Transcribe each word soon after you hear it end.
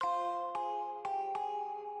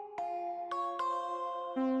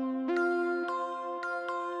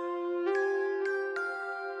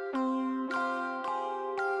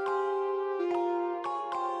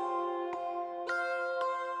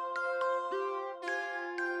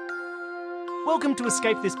Welcome to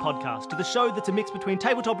Escape This Podcast, the show that's a mix between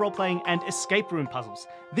tabletop role-playing and escape room puzzles.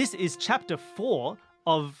 This is Chapter 4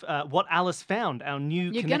 of What Alice Found, our new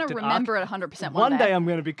You're connected going to remember arc. it 100% One day I'm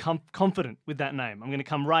going to become confident with that name. I'm going to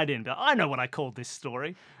come right in. But I know what I called this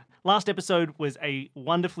story. Last episode was a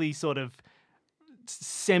wonderfully sort of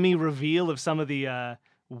semi-reveal of some of the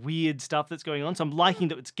weird stuff that's going on. So I'm liking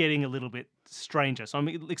that it's getting a little bit stranger. So I'm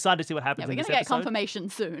excited to see what happens in this episode. We're going to get confirmation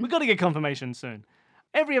soon. We've got to get confirmation soon.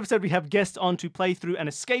 Every episode we have guests on to play through an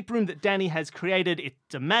escape room that Danny has created.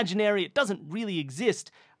 It's imaginary. It doesn't really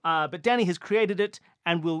exist. But Danny has created it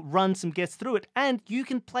and will run some guests through it. And you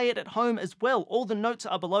can play it at home as well. All the notes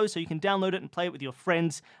are below so you can download it and play it with your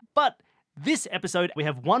friends. But this episode, we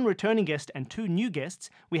have one returning guest and two new guests.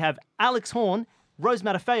 We have Alex Horn, Rose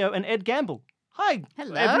Matafeo, and Ed Gamble. Hi,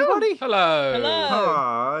 Hello. everybody. Hello.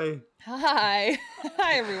 Hi. Hi.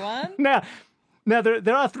 Hi, everyone. Now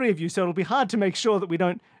there are three of you, so it'll be hard to make sure that we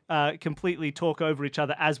don't completely talk over each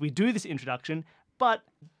other as we do this introduction. But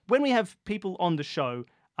when we have people on the show,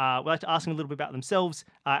 we like to ask them a little bit about themselves,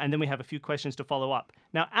 and then we have a few questions to follow up.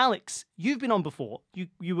 Now, Alex, you've been on before.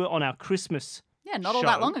 You were on our Christmas not all show.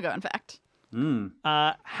 that long ago, in fact.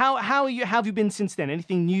 How are you? How have you been since then?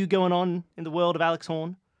 Anything new going on in the world of Alex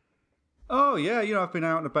Horn? Oh, yeah, I've been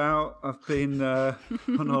out and about. I've been on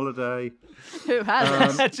holiday. Who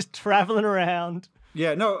hasn't? Just travelling around.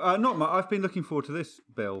 Yeah, no, not much. I've been looking forward to this,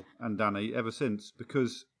 Bill and Danny, ever since,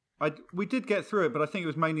 because we did get through it, but I think it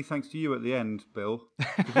was mainly thanks to you at the end, Bill,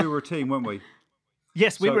 because we were a team, weren't we?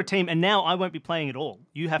 Yes, we were a team, and now I won't be playing at all.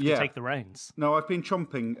 You have to take the reins. No, I've been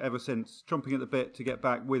chomping ever since, chomping at the bit to get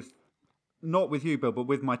back with, not with you, Bill, but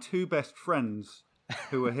with my two best friends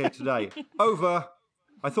who are here today. Over.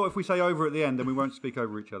 I thought if we say over at the end, then we won't speak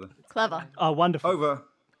over each other. Clever. Oh, wonderful. Over.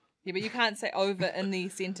 Yeah, but you can't say over in the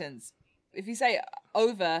sentence. If you say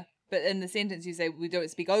over, but in the sentence you say we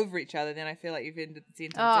don't speak over each other, then I feel like you've ended the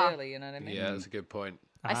sentence early, you know what I mean? Yeah, that's a good point.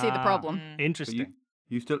 I see the problem. Interesting.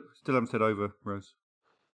 You still haven't said over, Rose.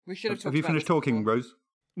 We should have talked Have you about finished this talking, before. Rose?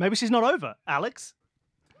 Maybe she's not over. Alex?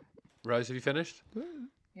 Rose, have you finished?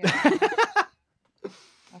 Yeah.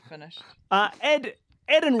 I've finished. Ed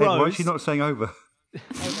and Ed, Rose. why is she not saying over?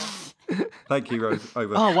 Thank you, Rose.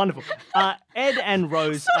 Over. Oh, wonderful. Ed and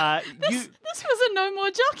Rose, This was a No More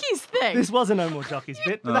Jockeys thing. This was a No More Jockeys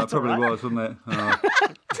bit, but It that's all probably right. was, wasn't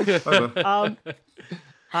it? Over.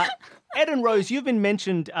 Ed and Rose, you've been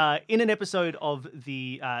mentioned in an episode of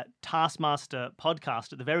the Taskmaster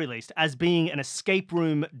podcast, at the very least, as being an escape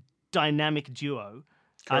room dynamic duo.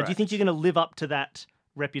 Do you think you're going to live up to that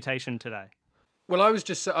reputation today? Well, I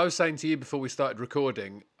was saying to you before we started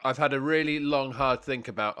recording, I've had a really long, hard think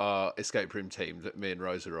about our escape room team that me and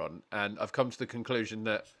Rose are on, and I've come to the conclusion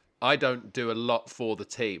that I don't do a lot for the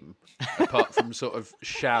team, apart from sort of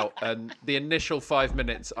shout, and the initial 5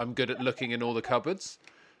 minutes I'm good at looking in all the cupboards,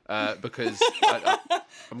 because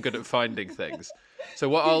I'm good at finding things. So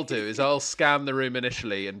what I'll do is I'll scan the room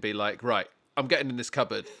initially and be like, right, I'm getting in this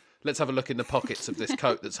cupboard. Let's have a look in the pockets of this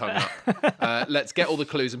coat that's hung up. Let's get all the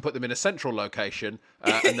clues and put them in a central location.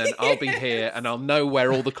 And then I'll be here and I'll know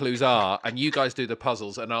where all the clues are. And you guys do the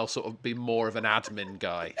puzzles and I'll sort of be more of an admin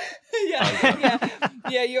guy.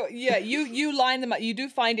 You line them up. You do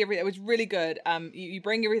find everything. It was really good. You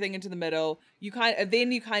bring everything into the middle. You kind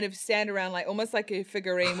of stand around like almost like a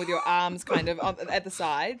figurine with your arms kind of at the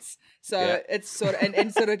sides. So it's sort of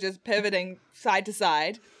and sort of just pivoting side to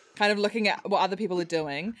side. Kind of looking at what other people are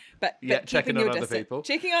doing, but checking on other people.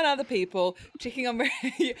 Checking on other people, checking on.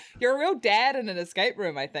 You're a real dad in an escape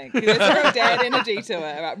room, I think. There's a real dad energy to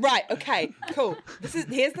it. Right? Okay. Cool.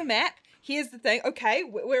 Here's the map. Here's the thing. Okay.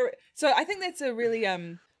 So I think that's a really I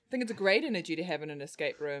think it's a great energy to have in an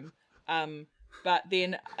escape room. But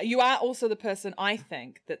then you are also the person, I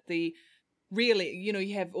think, that you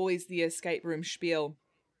have always the escape room spiel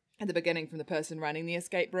at the beginning from the person running the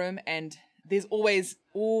escape room, and there's always,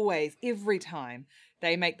 every time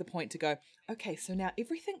they make the point to go, okay, so now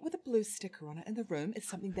everything with a blue sticker on it in the room is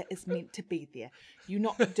something that is meant to be there. Do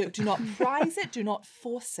not prize it, do not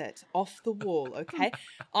force it off the wall, okay?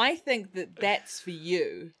 I think that's for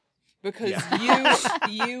you, because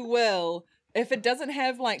you will, if it doesn't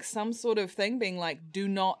have like some sort of thing being like,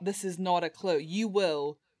 this is not a clue, you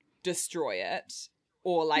will destroy it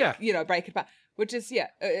or break it apart, which is, I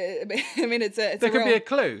mean, it's there could be a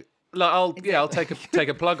clue. Like I'll take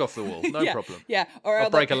a plug off the wall, no problem. Yeah, or I'll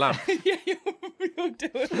break a lamp. You'll do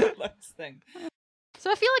a last thing. So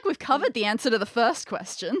I feel like we've covered the answer to the first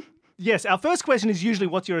question. Yes, our first question is usually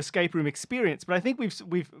what's your escape room experience, but I think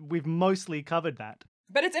we've mostly covered that.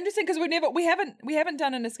 But it's interesting because we haven't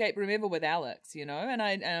done an escape room ever with Alex, and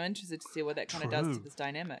I'm interested to see what that kind of does to this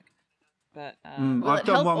dynamic. But Will I've it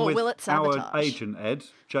done help one or with will it our sabotage? agent Ed,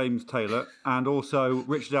 James Taylor, and also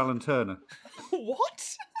Richard Allen Turner.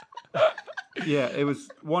 what? Yeah, it was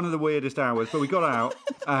one of the weirdest hours, but we got out,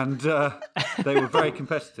 and they were very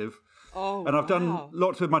competitive. Oh, And I've done wow.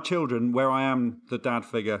 lots with my children where I am the dad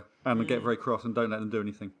figure and I get very cross and don't let them do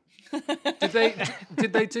anything.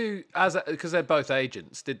 Did they do because they're both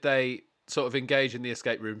agents? Did they sort of engage in the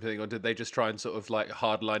escape room thing, or did they just try and sort of like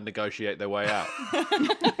hardline negotiate their way out?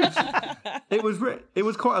 It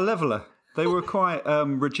was quite a leveler. They were quite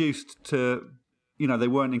reduced to, they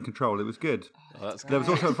weren't in control. It was good. Oh, that's There was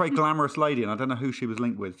also a very glamorous lady, and I don't know who she was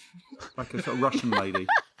linked with, like a sort of Russian lady.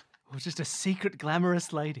 It was just a secret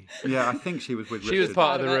glamorous lady. Yeah, I think she was with Richard. She was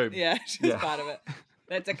part of the it. room. Yeah, she was Yeah. part of it.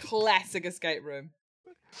 That's a classic escape room.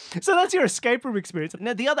 So that's your escape room experience.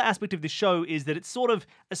 Now, the other aspect of this show is that it's sort of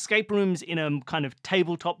escape rooms in a kind of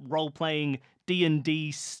tabletop role-playing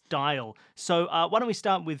D&D style. So why don't we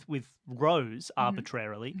start with Rose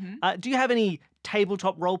arbitrarily? Do you have any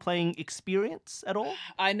tabletop role-playing experience at all?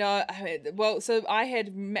 I know. So I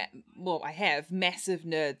had, I have massive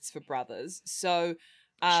nerds for brothers. So,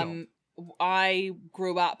 Sure. I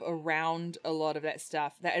grew up around a lot of that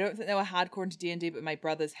stuff. I don't think they were hardcore into D&D, but my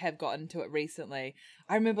brothers have gotten into it recently.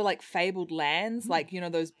 I remember like Fabled Lands, like,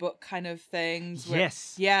 those book kind of things. Where,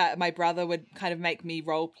 Yes. yeah, my brother would kind of make me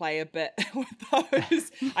role play a bit with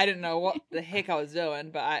those. I didn't know what the heck I was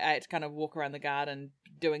doing, but I had to kind of walk around the garden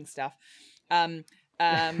doing stuff. But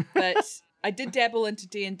I did dabble into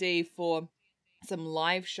D&D for some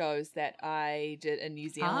live shows that I did in New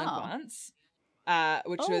Zealand once.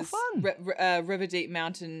 Which was fun. Riverdeep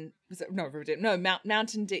Mountain. Was it? No, Riverdeep. No,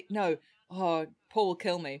 Mountain Deep. No. Oh, Paul will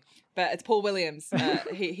kill me. But it's Paul Williams.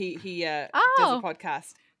 He does a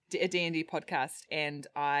podcast, a D&D podcast, and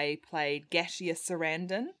I played Gashia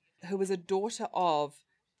Sarandon, who was a daughter of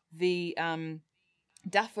the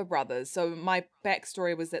Duffer Brothers. So my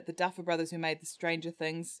backstory was that the Duffer Brothers, who made the Stranger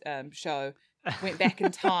Things show, went back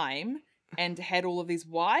in time and had all of these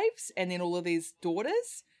wives and then all of these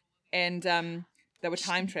daughters, and they were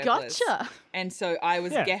time travelers. Gotcha. And so I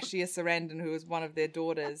was Yeah. Gashia Sarandon, who was one of their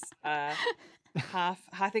daughters, half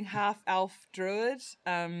elf druid.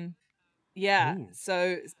 Yeah. Ooh.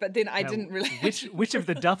 So, but then I Now, didn't really. Which of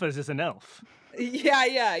the Duffers is an elf?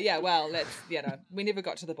 Yeah. Well, we never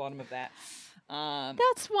got to the bottom of that.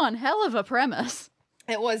 That's one hell of a premise.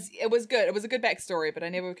 It was good. It was a good backstory, but I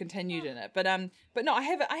never continued in it. But no, I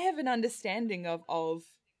have an understanding of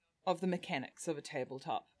the mechanics of a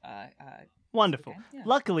tabletop. Wonderful. Okay, yeah.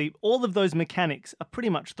 Luckily, all of those mechanics are pretty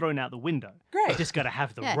much thrown out the window. Great. You just got to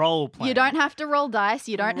have the Yeah. role play. You don't have to roll dice,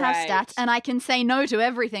 you don't have Right. stats, and I can say no to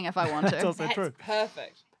everything if I want That's to. also That's true.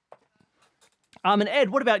 perfect. And Ed,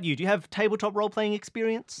 what about you? Do you have tabletop role playing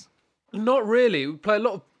experience? Not really. We play a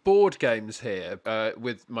lot of board games here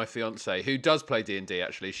with my fiance, who does play D&D.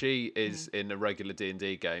 Actually, she is in a regular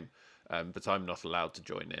D&D game, but I'm not allowed to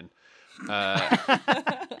join in.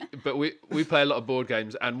 But we play a lot of board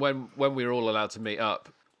games, and when we were all allowed to meet up,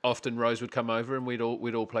 often Rose would come over and we'd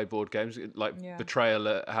all play board games like Yeah. Betrayal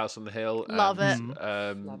at House on the Hill. Love and, it.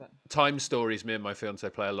 Love it. Time Stories. Me and my fiance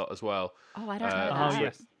play a lot as well. Oh, I don't know which that. Oh, we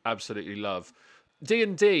yes. absolutely love.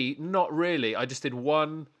 D&D, not really. I just did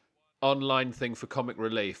one online thing for Comic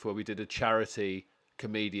Relief where we did a charity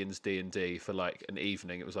comedians D&D for like an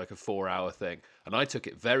evening. It was like a 4-hour thing, and I took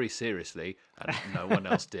it very seriously, and no one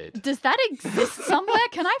else did. Does that exist somewhere?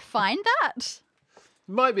 Can I find that?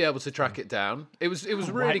 Might be able to track it down. It was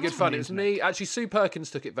really right good to fun. the It was internet. me. Actually, Sue Perkins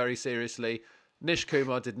took it very seriously. Nish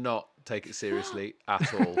Kumar did not take it seriously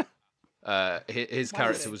at all. His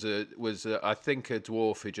character was I think a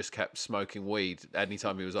dwarf who just kept smoking weed.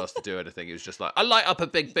 Anytime he was asked to do anything, he was just like, "I light up a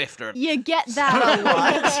big bifter." You get that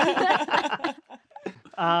a lot.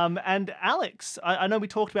 And Alex, I know we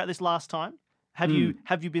talked about this last time. Have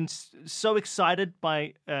you been so excited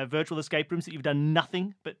by virtual escape rooms that you've done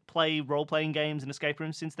nothing but play role-playing games and escape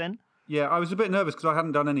rooms since then? Yeah, I was a bit nervous because I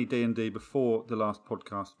hadn't done any D&D before the last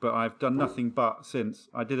podcast, but I've done nothing but since.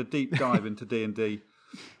 I did a deep dive into D&D,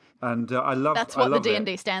 and I love. That's I what the love it.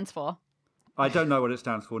 D&D stands for. I don't know what it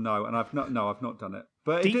stands for, no, and I've not done it.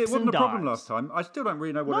 But it Deeps wasn't a and problem dives. last time. I still don't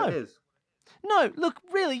really know what it No. is. No, look,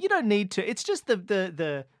 really, you don't need to. It's just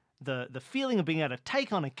the feeling of being able to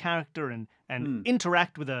take on a character and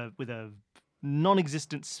interact with a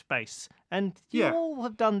non-existent space. And you Yeah. all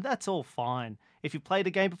have done. That's all fine. If you played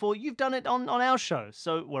a game before, you've done it on our show,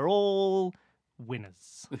 so we're all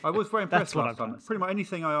winners. I was very impressed That's what last I'm trying time. to say. Pretty much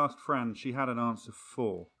anything I asked Fran, she had an answer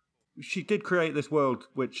for. She did create this world,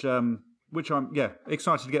 which I'm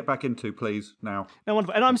excited to get back into. Please now. Now,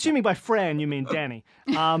 wonderful. And I'm assuming by Fran you mean Danny.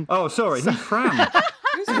 Oh, sorry, who's Fran?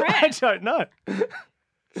 Who's I Fran? don't know.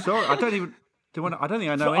 Sorry, I don't even. I don't think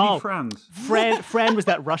I know any Frans. Fran was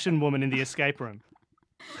that Russian woman in the escape room.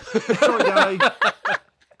 Sorry, Danny.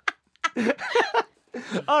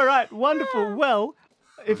 All right, wonderful. Well,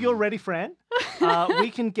 if you're ready, Fran, we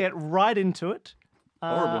can get right into it.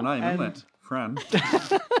 Horrible name, isn't it? Fran.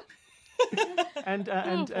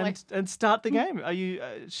 And start the game. Are you?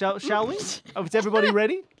 Shall we? Oh, is everybody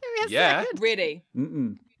ready? Yeah. Ready.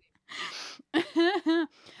 All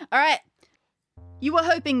right. You were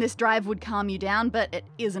hoping this drive would calm you down, but it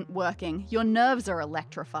isn't working. Your nerves are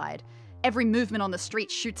electrified. Every movement on the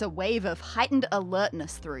street shoots a wave of heightened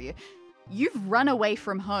alertness through you. You've run away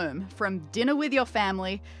from home, from dinner with your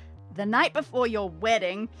family, the night before your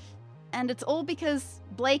wedding, and it's all because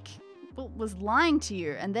Blake was lying to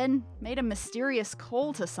you and then made a mysterious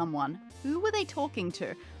call to someone. Who were they talking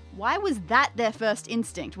to? Why was that their first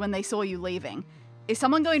instinct when they saw you leaving? Is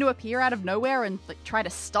someone going to appear out of nowhere and try to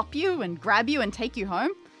stop you and grab you and take you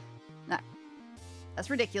home? No. That's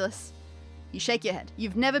ridiculous. You shake your head.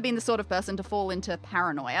 You've never been the sort of person to fall into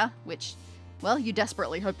paranoia, which, well, you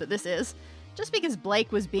desperately hope that this is. Just because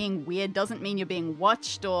Blake was being weird doesn't mean you're being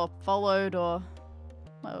watched or followed or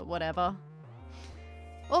whatever.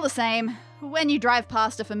 All the same, when you drive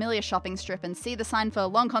past a familiar shopping strip and see the sign for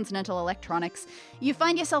Long Continental Electronics, you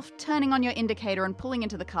find yourself turning on your indicator and pulling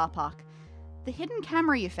into the car park. The hidden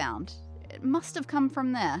camera you found, it must have come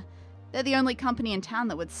from there. They're the only company in town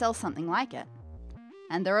that would sell something like it.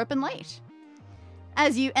 And they're open late.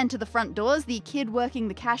 As you enter the front doors, the kid working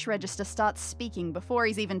the cash register starts speaking before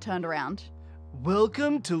he's even turned around.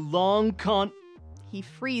 Welcome to Long Con... He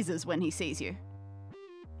freezes when he sees you.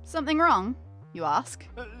 Something wrong? You ask.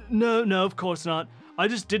 No, of course not. I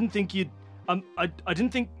just didn't think you'd... I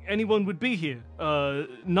didn't think anyone would be here.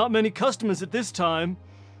 Not many customers at this time.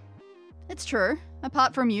 It's true.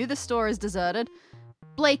 Apart from you, the store is deserted.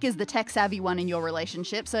 Blake is the tech-savvy one in your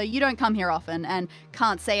relationship, so you don't come here often and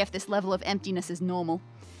can't say if this level of emptiness is normal.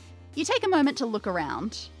 You take a moment to look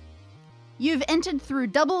around. You've entered through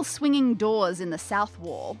double swinging doors in the south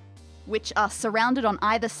wall, which are surrounded on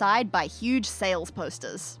either side by huge sales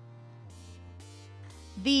posters.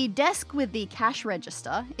 The desk with the cash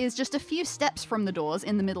register is just a few steps from the doors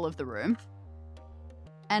in the middle of the room.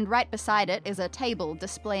 And right beside it is a table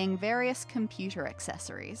displaying various computer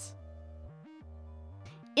accessories.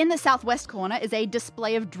 In the southwest corner is a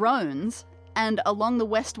display of drones, and along the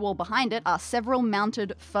west wall behind it are several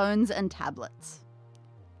mounted phones and tablets.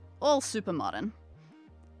 All super modern.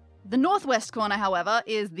 The northwest corner, however,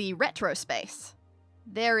 is the retro space.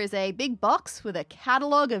 There is a big box with a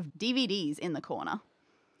catalogue of DVDs in the corner,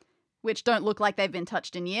 which don't look like they've been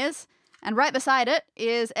touched in years, and right beside it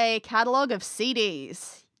is a catalogue of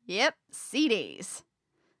CDs. Yep, CDs.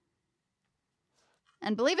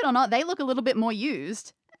 And believe it or not, they look a little bit more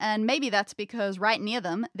used, and maybe that's because right near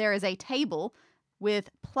them there is a table with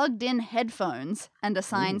plugged-in headphones and a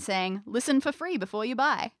sign saying, "Listen for free before you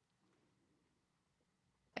buy."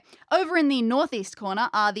 Over in the northeast corner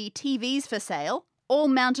are the TVs for sale, all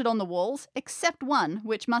mounted on the walls, except one,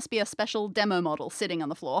 which must be a special demo model sitting on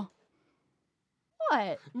the floor.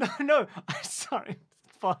 What? No, I'm sorry.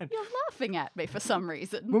 It's fine. You're laughing at me for some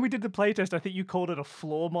reason. When we did the playtest, I think you called it a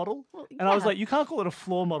floor model. Well, And I was yeah. like, you can't call it a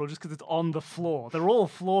floor model just because it's on the floor. They're all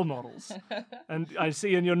floor models. And I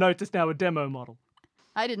see in your notes it's now a demo model.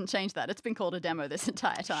 I didn't change that. It's been called a demo this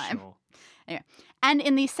entire time. Sure. Anyway. And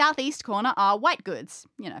in the southeast corner are white goods.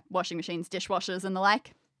 Washing machines, dishwashers, and the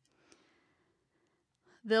like.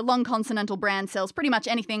 The Long Continental brand sells pretty much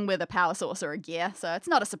anything with a power source or a gear, so it's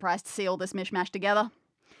not a surprise to see all this mishmash together.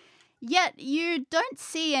 Yet you don't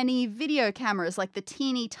see any video cameras like the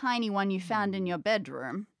teeny tiny one you found in your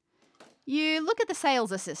bedroom. You look at the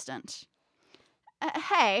sales assistant.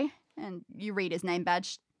 Hey, and you read his name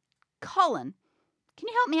badge. Colin, can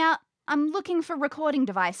you help me out? I'm looking for recording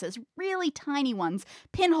devices, really tiny ones,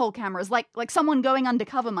 pinhole cameras like someone going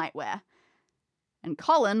undercover might wear. And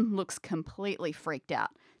Colin looks completely freaked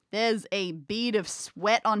out. There's a bead of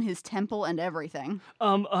sweat on his temple and everything.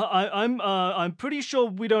 I'm pretty sure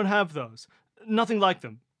we don't have those. Nothing like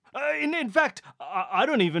them. In fact, I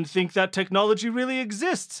don't even think that technology really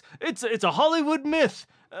exists. It's a Hollywood myth.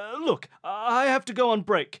 Look, I have to go on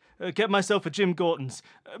break, get myself a Jim Gordon's.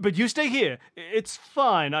 But you stay here. It's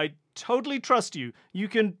fine. I totally trust you. You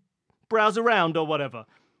can browse around or whatever.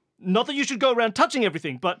 Not that you should go around touching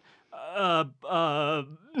everything, but...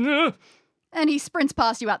 And he sprints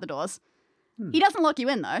past you out the doors. He doesn't lock you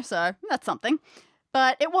in, though, so that's something.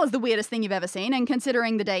 But it was the weirdest thing you've ever seen, and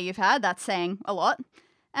considering the day you've had, that's saying a lot.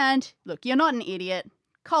 And, look, you're not an idiot.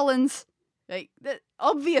 Colin's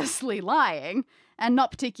obviously lying, and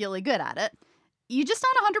not particularly good at it. You're just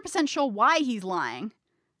not 100% sure why he's lying.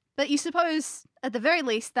 But you suppose, at the very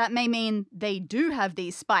least, that may mean they do have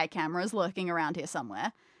these spy cameras lurking around here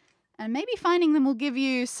somewhere. And maybe finding them will give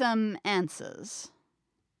you some answers.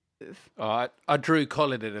 I drew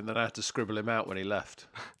Colin in and then I had to scribble him out when he left.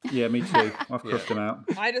 Yeah, me too. I've crossed him out.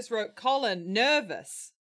 I just wrote Colin,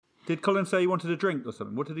 nervous. Did Colin say he wanted a drink or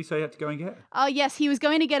something? What did he say he had to go and get? Oh, yes, he was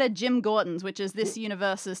going to get a Jim Gordon's, which is this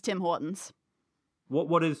universe's Tim Hortons.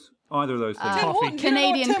 What is either of those things? Tim Hortons, you don't know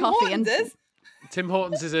what Canadian Tim coffee Hortons and- is? Tim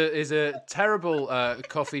Hortons is a terrible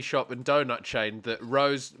coffee shop and donut chain that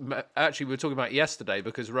Rose actually we were talking about yesterday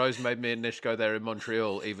because Rose made me and Nish go there in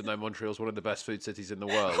Montreal, even though Montreal's one of the best food cities in the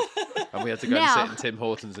world, and we had to go Now- and sit in Tim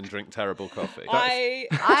Hortons and drink terrible coffee. I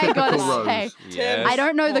gotta Typical say, Rose. Yes. I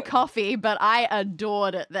don't know the coffee, but I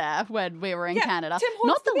adored it there when we were in Yeah, Canada. Tim Hortons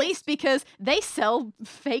Not the the best. least because they sell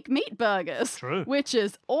fake meat burgers, True. which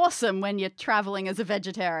is awesome when you're traveling as a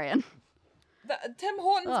vegetarian. Tim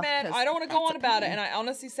Hortons, Ugh, man, 'cause I don't want to go that's on a about it, pain. and I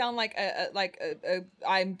honestly sound like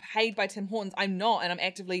I'm paid by Tim Hortons. I'm not, and I'm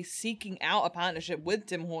actively seeking out a partnership with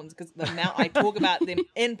Tim Hortons because the amount I talk about them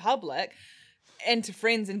in public and to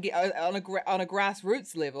friends and get on a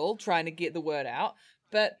grassroots level, trying to get the word out.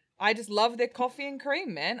 But I just love their coffee and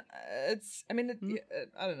cream, man. I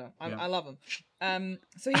don't know, I love them.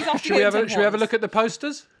 So he's off to Should we get have Tim a, should we have a Hortons. look at the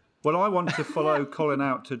posters? Well, I want to follow Colin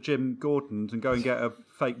out to Jim Gordon's and go and get a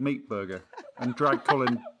fake meat burger and drag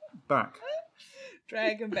Colin back.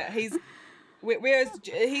 Drag him back. Is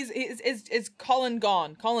Colin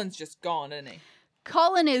gone? Colin's just gone, isn't he?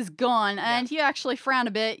 Colin is gone, and you actually frown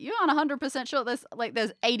a bit. You're not 100% sure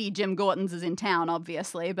there's 80 Jim Gordon's in town,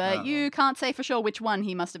 obviously, but you can't say for sure which one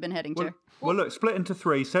he must have been heading to. Well, look, split into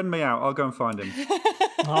 3. Send me out. I'll go and find him.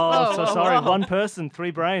 Oh, so whoa, sorry. whoa. One person,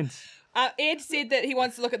 3 brains. Ed said that he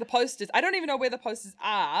wants to look at the posters. I don't even know where the posters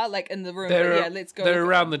are, like in the room. But They're yeah, let's go. They're look at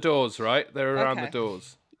around them. the doors, right? They're around Okay. the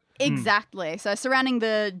doors. Exactly. So surrounding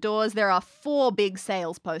the doors, there are 4 big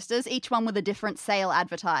sales posters, each one with a different sale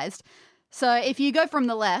advertised. So if you go from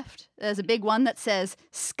the left, there's a big one that says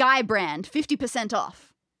Sky Brand, 50%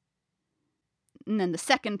 off. And then the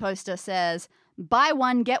second poster says, buy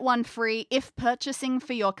one, get one free if purchasing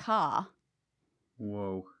for your car.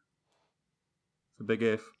 Whoa. It's a big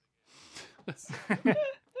if.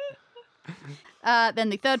 Then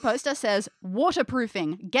the third poster says,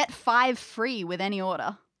 waterproofing, get 5 free with any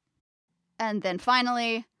order. And then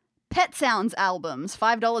finally, Pet Sounds albums,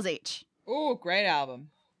 $5 each. Oh, great album.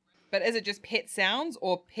 But is it just Pet Sounds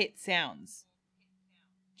or Pet Sounds?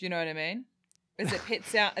 Do you know what I mean? Is it Pet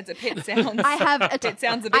Sound? Is it Pet Sounds? I have Pet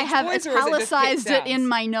Sounds of I Beach have Boys, or is it just Pet italicized it in Sounds?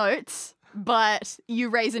 my notes, but you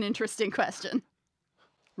raise an interesting question.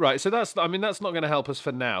 Right, so that's not going to help us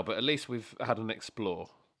for now, but at least we've had an explore.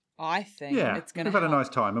 I think Yeah, it's going we've to had a help nice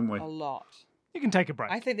time, haven't we? a lot. You can take a break.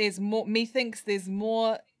 I think there's more. Methinks there's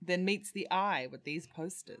more than meets the eye with these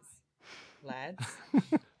posters, lads.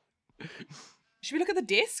 Should we look at the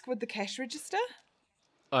desk with the cash register?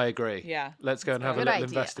 I agree. Yeah. Let's go and have a Good little idea.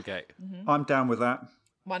 investigate. I'm down with that.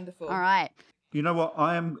 Wonderful. All right. You know what?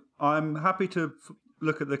 I'm happy to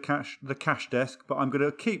look at the cash desk, but I'm going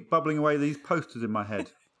to keep bubbling away these posters in my head.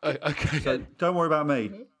 Okay. So don't worry about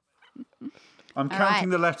me. I'm All counting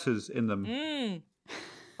right. the letters in them.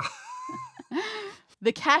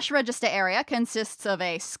 The cash register area consists of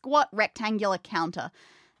a squat rectangular counter.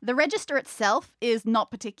 The register itself is not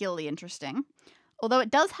particularly interesting, although it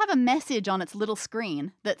does have a message on its little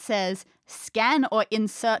screen that says, scan or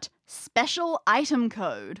insert special item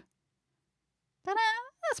code. But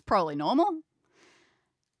that's probably normal.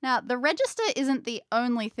 Now, the register isn't the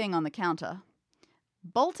only thing on the counter.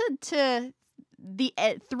 Bolted to the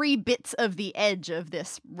 3 bits of the edge of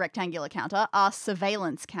this rectangular counter are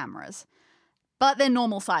surveillance cameras. But they're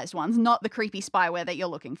normal-sized ones, not the creepy spyware that you're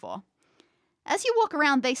looking for. As you walk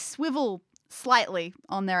around, they swivel slightly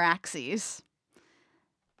on their axes.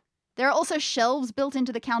 There are also shelves built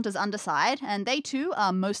into the counter's underside, and they too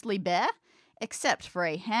are mostly bare, except for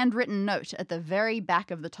a handwritten note at the very back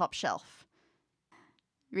of the top shelf.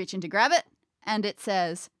 You reach in to grab it, and it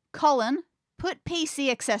says, Colin, put PC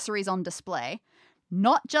accessories on display,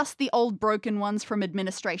 not just the old broken ones from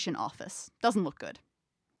administration office. Doesn't look good.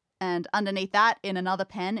 And underneath that, in another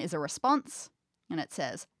pen, is a response, and it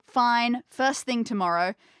says, fine, first thing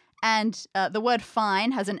tomorrow, and the word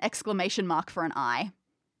fine has an exclamation mark for an I.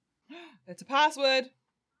 It's a password.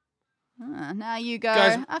 Now you go,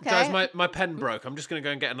 okay. Guys, my pen broke. I'm just going to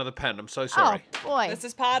go and get another pen. I'm so sorry. Oh, boy. This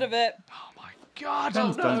is part of it. Oh my god!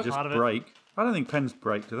 Pens that don't was just part of it. break. I don't think pens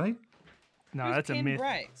break, do they? No, Whose that's a pen myth.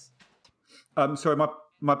 breaks? Sorry,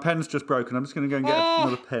 my pen's just broken. I'm just going to go and get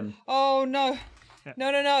another pen. Oh no.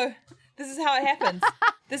 No. This is how it happens.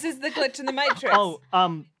 This is the glitch in the matrix. Oh,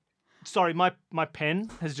 Sorry, my pen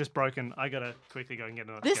has just broken. I gotta quickly go and get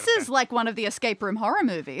another. This is like one of the escape room horror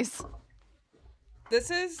movies. This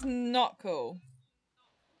is not cool.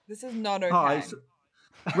 This is not okay. Hi,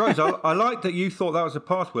 Rose, I like that you thought that was a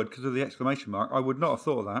password because of the exclamation mark. I would not have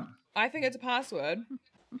thought of that. I think it's a password.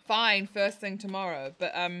 Fine, first thing tomorrow.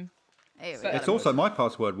 But Here we go. It's also my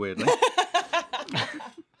password, weirdly.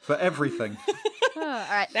 For everything. All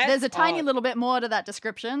right, That's there's a tiny odd. little bit more to that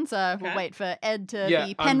description, so we'll Okay. wait for Ed to Yeah,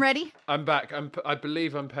 be pen ready. I'm back. I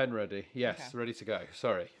believe I'm pen ready. Yes, Okay. ready to go.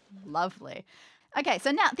 Sorry. Lovely. Okay,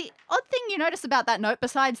 so now the odd thing you notice about that note,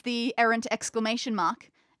 besides the errant exclamation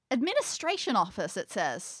mark, administration office, it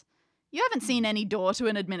says. You haven't seen any door to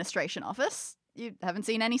an administration office. You haven't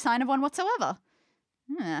seen any sign of one whatsoever.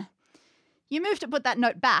 You move to put that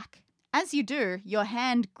note back. As you do, your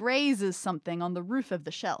hand grazes something on the roof of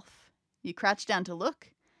the shelf. You crouch down to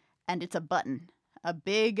look, and it's a button. A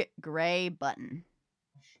big grey button.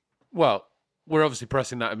 Well, we're obviously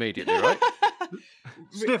pressing that immediately, right?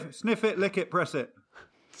 Sniff it, lick it, press it.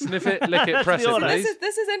 Sniff it, lick it, press the it, order. please.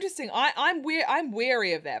 This is interesting. I'm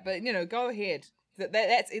wary of that, but go ahead.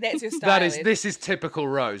 That's your style. That is. This is typical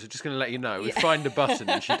Rose. I'm just going to let you know. We find a button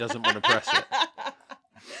and she doesn't want to press it.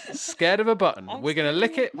 Scared of a button. We're going to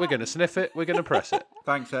lick it. We're going to sniff it. We're going to press it.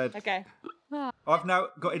 Thanks, Ed. Okay. I've now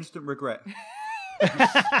got instant regret.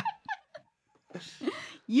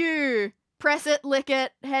 You press it, lick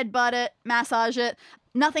it, headbutt it, massage it.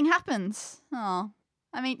 Nothing happens. Oh.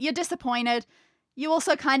 I mean, you're disappointed. You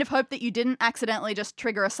also kind of hope that you didn't accidentally just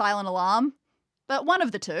trigger a silent alarm. But one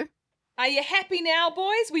of the two. Are you happy now,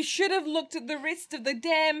 boys? We should have looked at the rest of the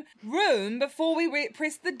damn room before we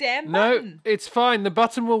pressed the damn No, button. it's fine. The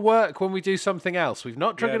button will work when we do something else. We've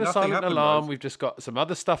not triggered a nothing silent happened, alarm. Rose. We've just got some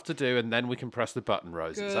other stuff to do, and then we can press the button,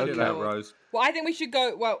 Rose. It's Good. Get okay. out, Rose. Well, I think we should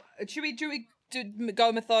go. Well, should we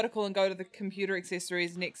go methodical and go to the computer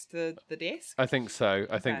accessories next to the desk? I think so.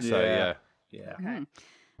 I think Okay. so, yeah. Yeah.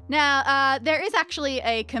 Now, there is actually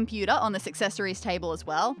a computer on this accessories table as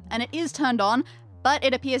well, and it is turned on, but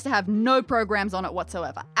it appears to have no programs on it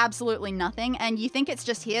whatsoever. Absolutely nothing, and you think it's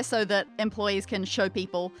just here so that employees can show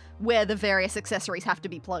people where the various accessories have to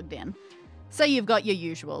be plugged in. So you've got your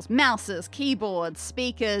usuals: mouses, keyboards,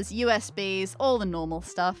 speakers, USBs, all the normal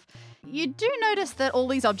stuff. You do notice that all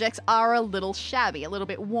these objects are a little shabby, a little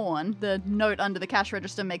bit worn. The note under the cash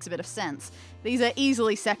register makes a bit of sense. These are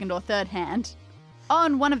easily second or third hand.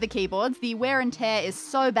 On one of the keyboards, the wear and tear is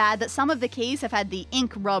so bad that some of the keys have had the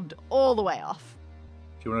ink rubbed all the way off.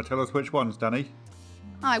 Do you want to tell us which ones, Danny?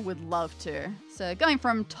 I would love to. So going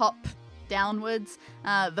from top downwards,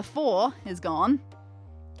 the 4 is gone.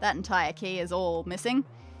 That entire key is all missing.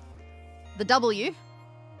 The W,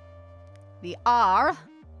 the R,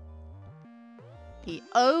 the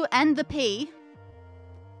O and the P,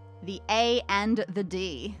 the A and the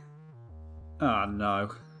D. Ah,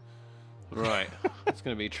 no. Right. It's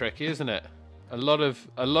going to be tricky, isn't it? A lot of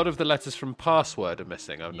the letters from password are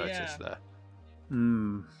missing, I've noticed there.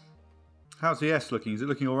 How's the S looking? Is it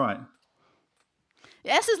looking all right?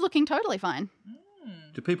 The S is looking totally fine.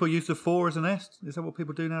 Do people use the 4 as an S? Is that what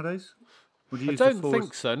people do nowadays? Or do you I use don't the 4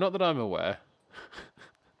 think so, not that I'm aware.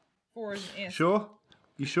 4 is an S. Sure?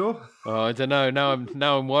 You sure? Oh, I don't know.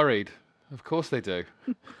 Now I'm worried. Of course they do.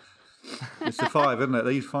 It's the 5, isn't it?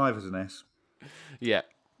 They use 5 as an S. Yeah.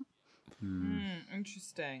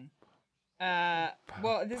 Interesting.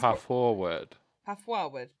 Well, this Path forward. path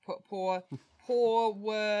forward. Poor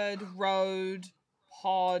word, road,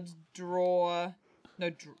 pod, drawer.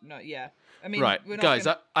 No, yeah. I mean, Right, we're not guys.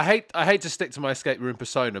 gonna- I hate to stick to my escape room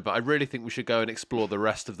persona, but I really think we should go and explore the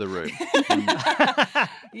rest of the room.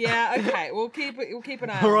 Yeah, okay. We'll keep an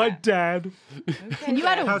eye. All on right, that. Dad. Can you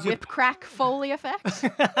add a How's your- whip crack Foley effect?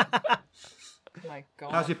 Oh my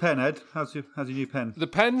God. How's your pen, Ed? How's your new pen? The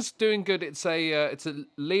pen's doing good. It's a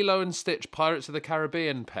Lilo and Stitch Pirates of the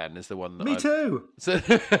Caribbean pen is the one that Me too. So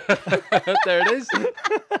there it is.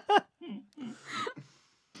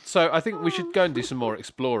 So I think we should go and do some more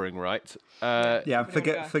exploring, right? Yeah,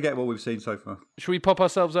 go. forget what we've seen so far. Should we pop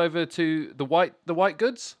ourselves over to the white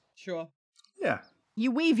goods? Sure. Yeah.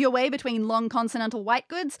 You weave your way between long continental white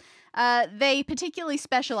goods. They particularly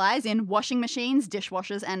specialize in washing machines,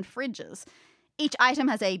 dishwashers, and fridges. Each item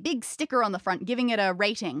has a big sticker on the front giving it a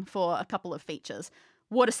rating for a couple of features: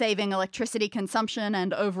 water saving, electricity consumption,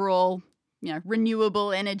 and overall,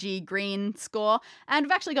 renewable energy green score. And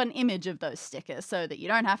we've actually got an image of those stickers so that you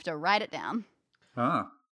don't have to write it down. Ah.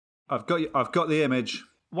 I've got the image.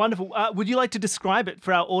 Wonderful. Would you like to describe it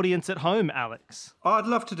for our audience at home, Alex? I'd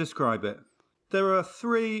love to describe it. There are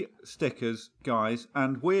 3 stickers, guys,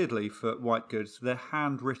 and weirdly for white goods, they're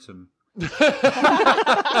handwritten.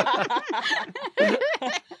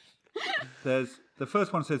 The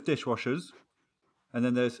first one says dishwashers, and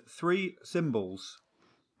then there's 3 symbols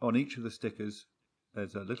on each of the stickers.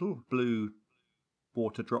 There's a little blue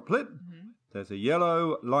water droplet, there's a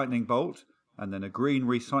yellow lightning bolt, and then a green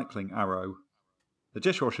recycling arrow. The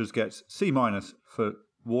dishwashers gets C- for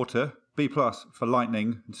water, B+ for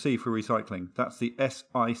lightning, and C for recycling. That's the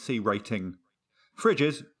SIC rating.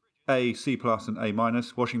 Fridges, A, C+ and A-.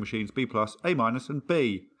 Washing machines, B+, A-, and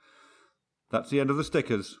B. That's the end of the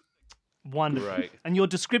stickers. Wonderful. Right. And your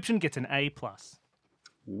description gets an A+.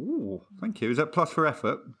 Ooh, thank you. Is that plus for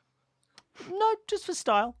effort? No, just for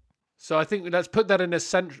style. So I think let's put that in a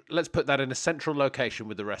central location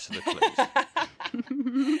with the rest of the clues.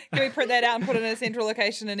 Can we print that out and put it in a central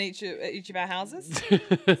location in each of our houses?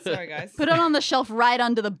 Sorry, guys. Put it on the shelf right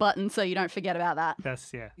under the button so you don't forget about that.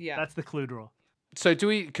 Yeah. That's the clue draw. So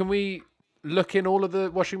can we look in all of the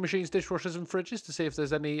washing machines, dishwashers, and fridges to see if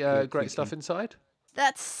there's any great stuff inside?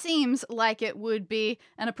 That seems like it would be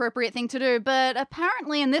an appropriate thing to do, but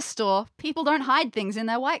apparently in this store, people don't hide things in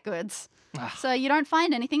their white goods. So you don't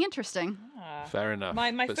find anything interesting. Fair enough.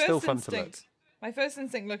 My but first still fun instinct. to look. My first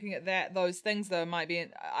instinct looking at those things though might be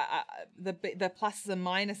the pluses and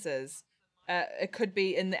minuses. It could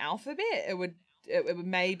be in the alphabet. It would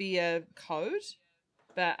maybe a code,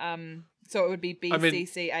 but so it would be B, I mean, C,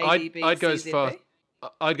 C, A, D, B, C, Z, B.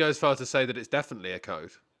 I'd go as far to say that it's definitely a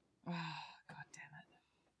code. Oh, God damn it!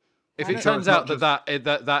 If I it don't- turns So out it's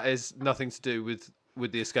that is nothing to do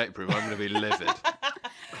with the escape room, I'm going to be livid.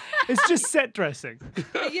 It's just set dressing.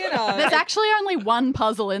 You know, There's actually only one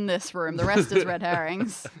puzzle in this room. The rest is red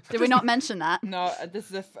herrings. Did we not mention that? no, this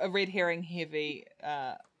is a red herring heavy.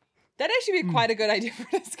 That'd actually be quite a good idea for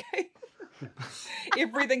an escape.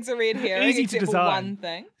 Everything's a red herring Easy to except for design. one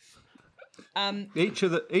thing. Each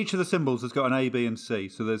of the symbols has got an A, B, and C.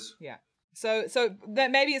 So there's Yeah. So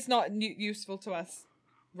that maybe it's not useful to us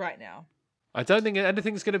right now. I don't think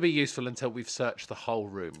anything's going to be useful until we've searched the whole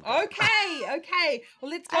room. Okay.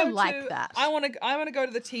 Well, let's go. I like that. I want to go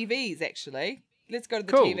to the TVs. Actually, let's go to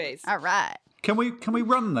the Cool. TVs. All right. Can we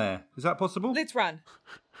run there? Is that possible? Let's run.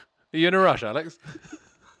 Are you in a rush, Alex?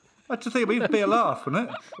 I just think it'd be a laugh, wouldn't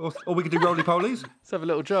it? Or we could do roly polies. Let's have a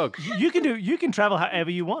little jog. You can travel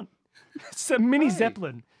however you want. It's a mini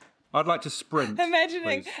Zeppelin. I'd like to sprint.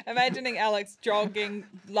 Imagining Alex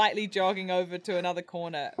lightly jogging over to another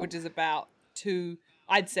corner, which is about 3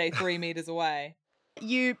 meters away.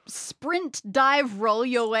 You sprint, dive, roll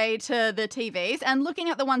your way to the TVs, and looking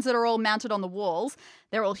at the ones that are all mounted on the walls,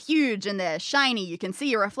 they're all huge and they're shiny. You can see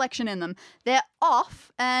your reflection in them. They're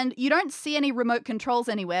off, and you don't see any remote controls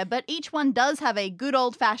anywhere, but each one does have a good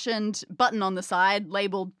old-fashioned button on the side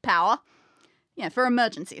labeled power. Yeah, for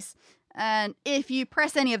emergencies. And if you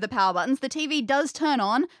press any of the power buttons, the TV does turn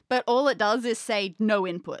on, but all it does is say no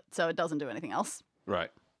input, so it doesn't do anything else. Right.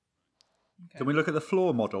 Can we look at the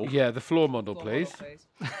floor model? Yeah, the floor model, Floor please.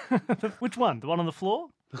 model, please. Which one? The one on the floor?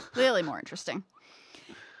 Clearly more interesting.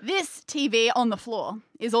 This TV on the floor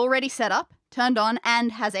is already set up, turned on,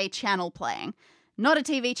 and has a channel playing. Not a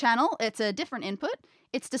TV channel, it's a different input.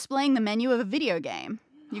 It's displaying the menu of a video game.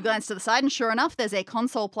 You glance to the side, and sure enough, there's a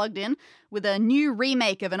console plugged in with a new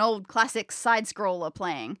remake of an old classic side-scroller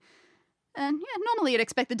playing. And yeah, normally you'd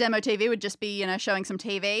expect the demo TV would just be, showing some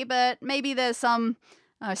TV, but maybe there's some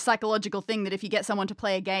psychological thing that if you get someone to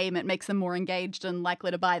play a game, it makes them more engaged and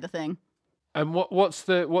likely to buy the thing. And what's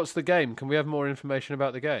the game? Can we have more information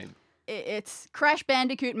about the game? It's Crash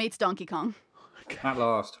Bandicoot meets Donkey Kong. At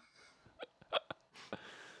last.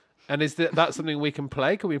 And is that something we can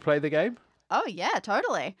play? Can we play the game? Oh, yeah,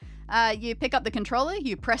 totally. You pick up the controller,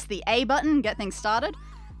 you press the A button, get things started.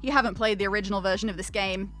 You haven't played the original version of this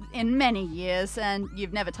game in many years, and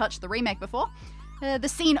you've never touched the remake before. The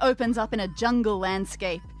scene opens up in a jungle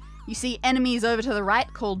landscape. You see enemies over to the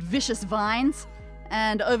right called Vicious Vines,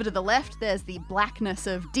 and over to the left there's the blackness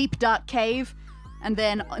of Deep Dark Cave, and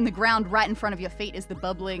then on the ground right in front of your feet is the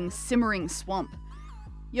bubbling, simmering swamp.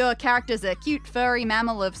 Your character's a cute, furry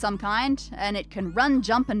mammal of some kind, and it can run,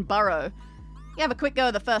 jump, and burrow. You have a quick go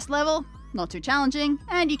at the first level, not too challenging,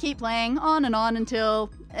 and you keep playing on and on until,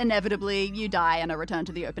 inevitably, you die and are returned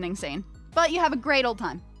to the opening scene. But you have a great old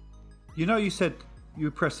time. You said you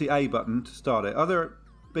press the A button to start it. Are there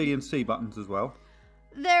B and C buttons as well?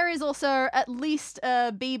 There is also at least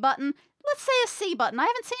a B button. Let's say a C button. I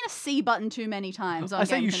haven't seen a C button too many times on I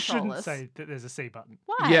say game you controllers. shouldn't say that there's a C button.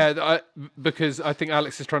 Why? Yeah, because I think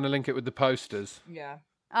Alex is trying to link it with the posters. Yeah.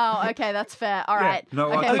 Oh, okay, that's fair. All Yeah. right.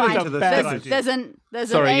 No, okay, I think fine. it's to the Bad stickers. idea. There's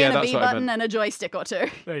Sorry, an A yeah, and a that's B what I button meant. and a joystick or two.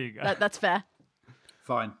 There you go. That's fair.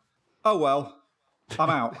 Fine. Oh well. I'm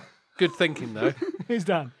out. Good thinking, though. Who's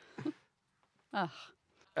done? Ugh.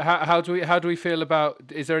 how do we feel about?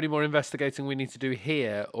 Is there any more investigating we need to do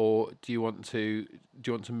here, or do you want to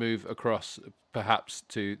move across perhaps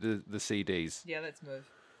to the CDs? Yeah, let's move.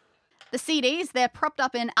 The CDs, they're propped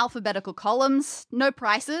up in alphabetical columns, no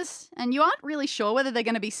prices, and you aren't really sure whether they're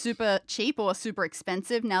going to be super cheap or super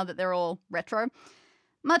expensive now that they're all retro.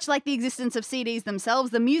 Much like the existence of CDs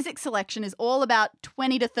themselves, the music selection is all about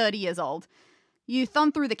 20 to 30 years old. You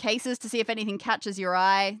thumb through the cases to see if anything catches your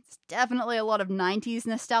eye. There's definitely a lot of 90s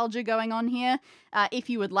nostalgia going on here. If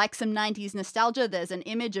you would like some 90s nostalgia, there's an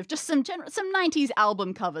image of just some 90s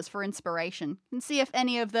album covers for inspiration. And see if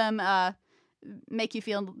any of them make you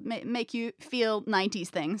feel 90s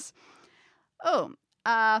things. Oh,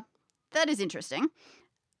 that is interesting.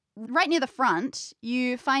 Right near the front,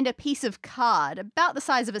 you find a piece of card about the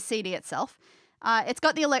size of a CD itself. It's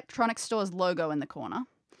got the electronics store's logo in the corner.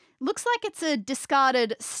 Looks like it's a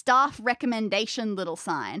discarded staff recommendation little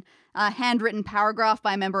sign, a handwritten paragraph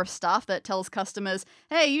by a member of staff that tells customers,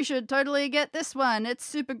 hey, you should totally get this one. It's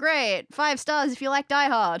super great. 5 stars if you like Die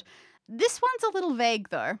Hard. This one's a little vague,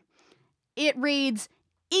 though. It reads,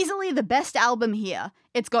 easily the best album here.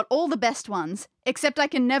 It's got all the best ones, except I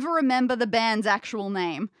can never remember the band's actual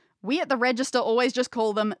name. We at the Register always just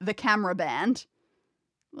call them the Camera Band.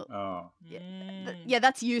 Oh. Yeah,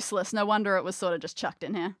 that's useless. No wonder it was sort of just chucked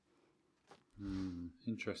in here.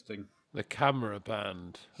 Interesting. The Camera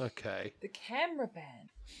Band. Okay. The Camera Band.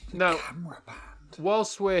 Now, Camera band.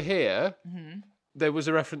 whilst we're here, there was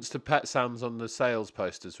a reference to Pet Sounds on the sales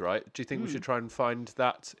posters, right? Do you think we should try and find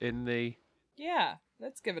that in the... Yeah,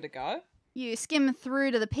 let's give it a go. You skim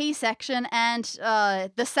through to the P section, and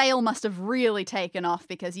the sale must have really taken off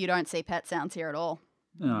because you don't see Pet Sounds here at all.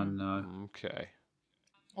 Oh, no. Okay.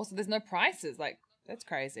 Also, there's no prices. Like, that's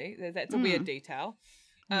crazy. That's a weird detail.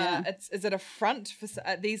 Yeah. Is it a front for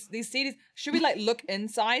these CDs? Should we like look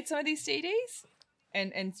inside some of these CDs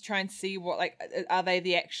and try and see what, like, are they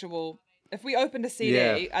the actual? If we opened a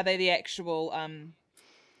CD, are they the actual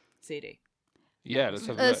CD? Yeah, let's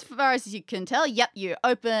have a As look. far as you can tell, yep. You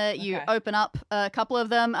open up a couple of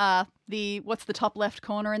them. What's the top left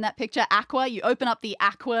corner in that picture? Aqua. You open up the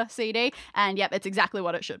Aqua CD, and yep, it's exactly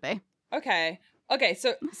what it should be. Okay,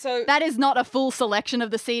 so That is not a full selection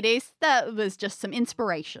of the CDs. That was just some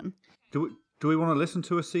inspiration. Do we want to listen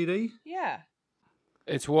to a CD? yeah.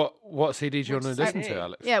 It's what CD do you want to Which listen CD? to,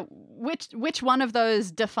 Alex? Yeah, which one of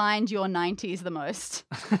those defined your 90s the most?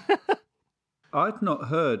 I'd not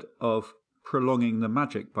heard of Prolonging the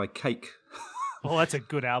Magic by Cake. Oh, that's a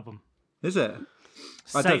good album. Is it?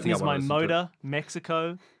 I don't Satan think I is wanna My listen to it. Motor,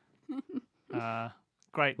 Mexico.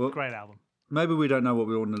 Great album. Maybe we don't know what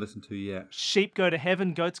we want to listen to yet. Sheep Go to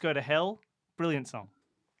Heaven, Goats Go to Hell. Brilliant song.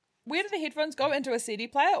 Where do the headphones go? Into a CD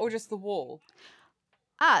player or just the wall?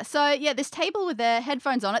 So yeah, this table with the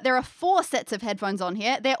headphones on it, there are 4 sets of headphones on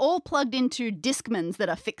here. They're all plugged into Discmans that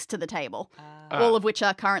are fixed to the table, all of which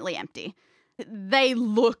are currently empty. They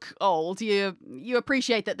look old. You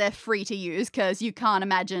appreciate that they're free to use because you can't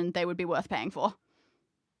imagine they would be worth paying for.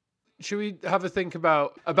 Should we have a think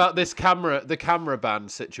about the camera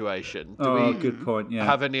band situation? Do we Good point, yeah.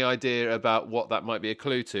 have any idea about what that might be a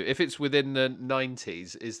clue to? If it's within the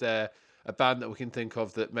 90s, is there a band that we can think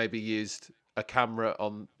of that maybe used a camera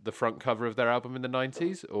on the front cover of their album in the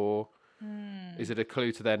 90s? Or is it a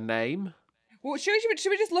clue to their name? Well, should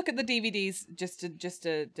we just look at the DVDs just to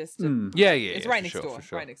Yeah. It's right for next sure, door. for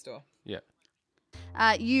sure. Right next door. Yeah.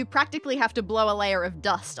 You practically have to blow a layer of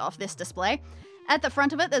dust off this display. At the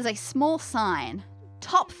front of it, there's a small sign.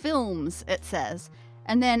 Top Films, it says.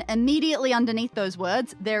 And then immediately underneath those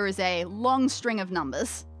words, there is a long string of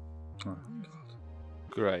numbers. Oh,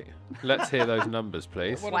 Great. Let's hear those numbers,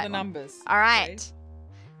 please. What are White the one. numbers? All right.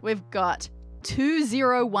 We've got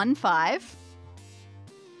 2015,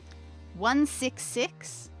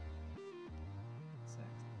 166,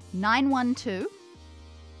 912,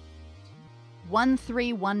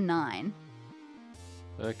 1319.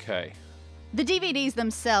 Okay. The DVDs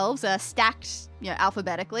themselves are stacked,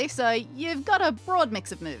 alphabetically, so you've got a broad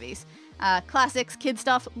mix of movies. Classics, kid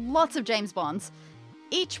stuff, lots of James Bonds.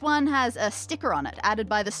 Each one has a sticker on it added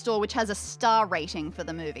by the store which has a star rating for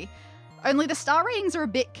the movie. Only the star ratings are a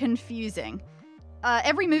bit confusing.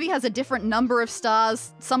 Every movie has a different number of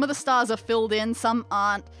stars. Some of the stars are filled in, some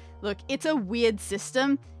aren't. Look, it's a weird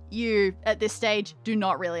system. You, at this stage, do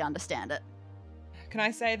not really understand it. Can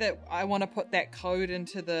I say that I want to put that code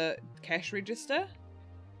into the cash register?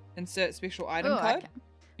 Insert special item Ooh, code? okay.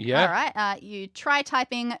 Yeah. All right, you try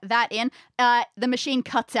typing that in. The machine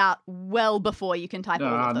cuts out well before you can type all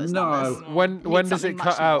of those no. numbers. When does something it much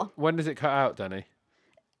cut smaller. out? When does it cut out, Danny?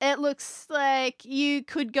 It looks like you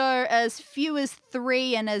could go as few as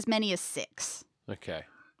 3 and as many as 6. Okay.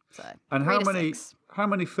 So And 3 how to many 6. how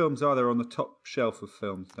many films are there on the top shelf of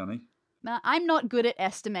films, Danny? Now, I'm not good at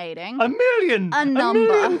estimating. A million! A number.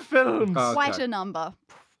 million films! Oh. Quite Okay. a number.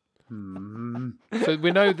 So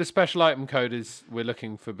we know the special item code is we're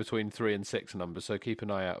looking for between 3 and 6 numbers. So keep an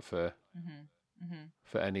eye out for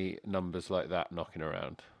any numbers like that knocking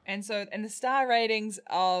around. And the star ratings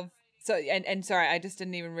of and sorry, I just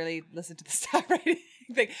didn't even really listen to the star rating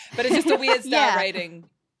thing, but it's just a weird star Yeah. rating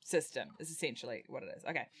system. Is essentially what it is.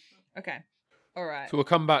 Okay, all right. So we'll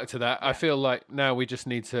come back to that. I feel like now we just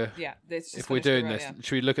need to. Yeah, let's just If we're finish the doing row, this, yeah.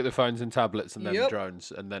 should we look at the phones and tablets and then the Yep.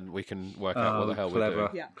 drones, and then we can work out what the hell clever, we're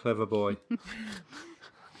doing. Yeah. clever boy.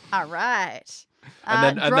 All right.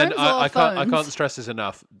 And then drones or I can't phones? stress this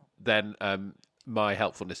enough. Then my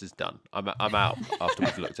helpfulness is done. I'm out after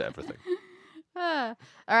we've looked at everything. All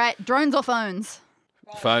right, drones or phones?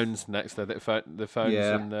 Phones next. The phones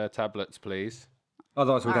Yeah. and the tablets, please.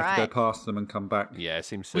 Otherwise, we'd have to Alright. go past them and come back. Yeah, it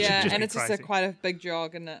seems. Which would Yeah, just and be it's just crazy. quite a big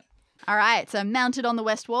jog, isn't it? All right, so mounted on the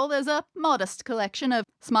west wall, there's a modest collection of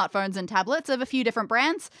smartphones and tablets of a few different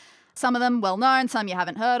brands. Some of them well known, some you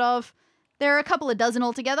haven't heard of. There are a couple of dozen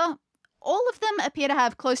altogether. All of them appear to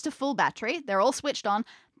have close to full battery. They're all switched on,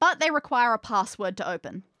 but they require a password to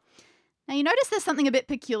open. Now, you notice there's something a bit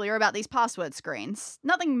peculiar about these password screens.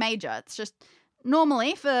 Nothing major, it's just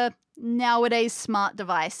normally for nowadays smart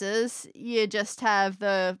devices, you just have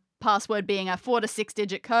the password being a 4 to 6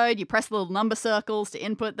 digit code. You press the little number circles to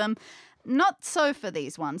input them. Not so for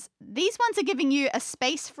these ones. These ones are giving you a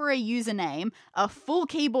space for a username, a full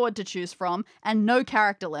keyboard to choose from, and no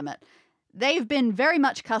character limit. They've been very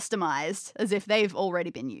much customized, as if they've already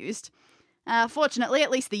been used. Fortunately,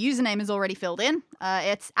 at least the username is already filled in.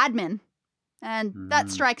 It's admin. And that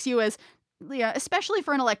strikes you as, especially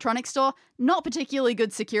for an electronics store, not particularly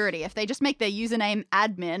good security. If they just make their username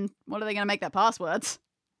admin, what are they going to make their passwords?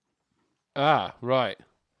 Ah, right.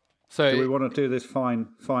 So Do we want to do this fine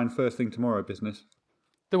first thing tomorrow business?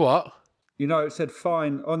 the what? You know, it said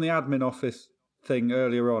fine on the admin office thing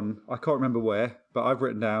earlier on. I can't remember where, but I've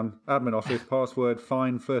written down admin office password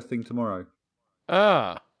fine first thing tomorrow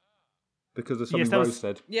Ah, because of Yes, something that Rose was-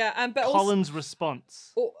 said. Yeah, but also, Colin's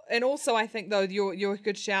response. and also I think though your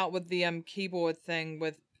good shout with the keyboard thing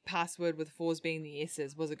with password with 4s being the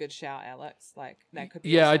S's was a good shout, Alex. Like that could be.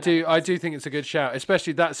 yeah, also I another- do think it's a good shout.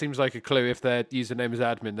 Especially that seems like a clue. If their username is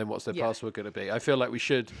admin, then what's their Yeah. password going to be? I feel like we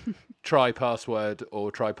should try password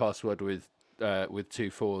or try password with 2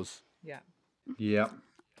 4s. Yeah. Yeah.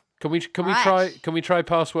 Can we Right. try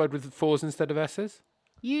password with 4s instead of S's?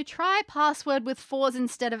 You try password with 4s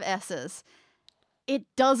instead of S's. It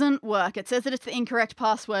doesn't work. It says that it's the incorrect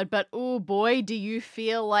password, but oh boy, do you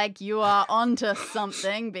feel like you are onto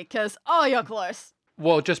something because, you're close.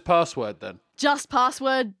 Well, just password then. Just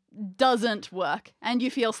password doesn't work, and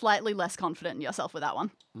you feel slightly less confident in yourself with that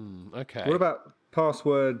one. Okay. What about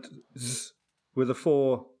password with a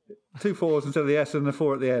 4, 2 4s instead of the S and the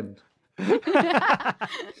 4 at the end?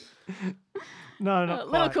 No, A not little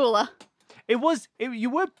quite. cooler. You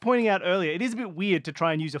were pointing out earlier, it is a bit weird to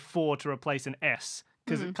try and use a 4 to replace an S,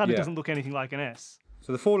 because it kind of Yeah. doesn't look anything like an S.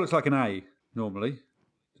 So the 4 looks like an A normally.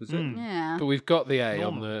 Does it? Yeah. But we've got the A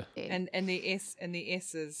on Normal. the. And the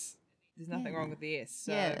S's. There's nothing wrong with the S.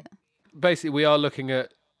 So. Yeah. Basically, we are looking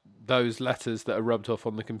at those letters that are rubbed off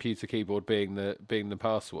on the computer keyboard being the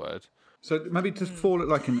password. So maybe just 4 look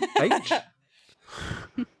like an H?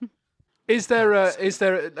 Is there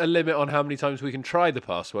a limit on how many times we can try the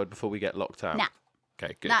password before we get locked out? Nah.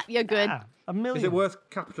 Okay, good. Nah, you're good. Ah, a million. Is it worth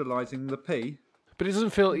capitalising the P? But it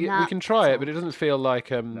doesn't feel. Nah. We can try it, but it doesn't feel like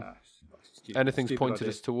Stupid- anything's stupid pointed idea.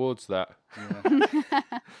 us towards that.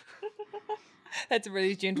 That's a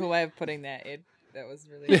really gentle way of putting that, Ed. That was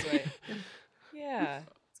really sweet. Yeah,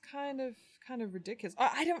 it's kind of ridiculous.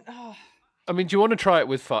 I don't. Oh. I mean, do you want to try it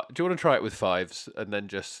with 5s and then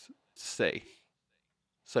just see?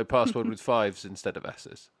 So password with 5s instead of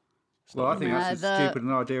S's. It's Well, not I think gonna that's the- as stupid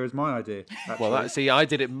an idea as my idea. be- well, see, I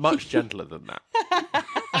did it much gentler than that.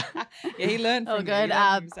 Yeah, he learned from Oh, you. good. He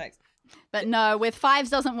learned from mistakes. But no, with 5s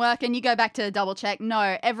doesn't work, and you go back to double check.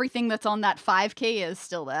 No, everything that's on that 5 key is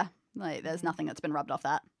still there. Like, there's nothing that's been rubbed off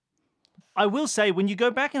that. I will say, when you go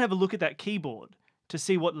back and have a look at that keyboard to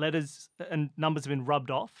see what letters and numbers have been rubbed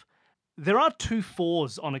off, there are 2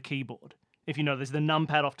 4s on a keyboard. If you know, there's the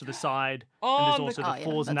numpad off to the side, and there's Oh, also oh, the yeah,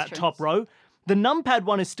 4s in that's that true. top row. The numpad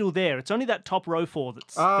one is still there. It's only that top row 4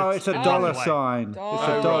 that's. Oh, that's it's a been dollar taken away. sign. It's a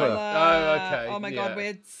Oh, dollar. Oh, okay, Oh my yeah. god,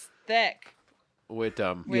 we're thick. We're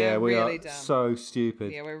dumb. Yeah, we really are dumb. so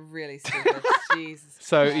stupid. Yeah, we're really stupid. Jesus.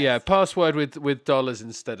 So Christ. yeah, password with dollars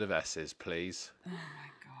instead of S's, please.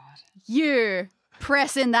 You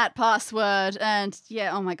press in that password, and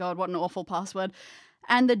yeah, oh my god, what an awful password.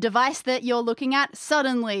 and the device that you're looking at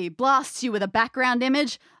suddenly blasts you with a background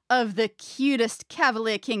image of the cutest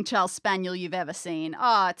Cavalier King Charles Spaniel you've ever seen.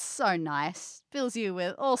 Oh, it's so nice. Fills you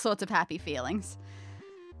with all sorts of happy feelings.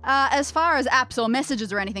 As far as apps or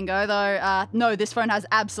messages or anything go, though, no, this phone has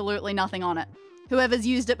absolutely nothing on it. Whoever's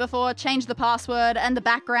used it before changed the password and the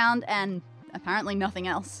background, and apparently nothing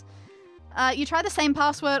else. You try the same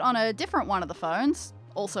password on a different one of the phones,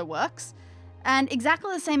 also works, and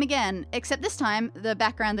exactly the same again, except this time, the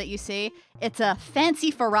background that you see, it's a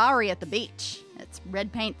fancy Ferrari at the beach. It's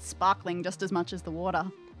red paint sparkling just as much as the water.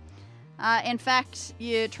 In fact,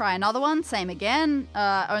 you try another one, same again,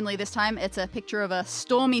 only this time it's a picture of a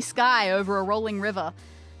stormy sky over a rolling river.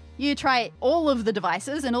 You try all of the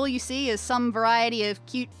devices and all you see is some variety of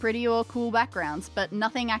cute, pretty or cool backgrounds, but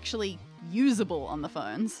nothing actually usable on the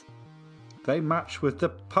phones. They match with the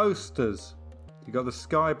posters. You got the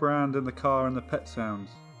Sky brand and the car and the pet sounds.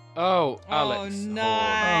 Oh, Alex. Oh,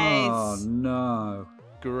 nice. Oh no.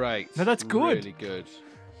 Great. No, that's good. Really good.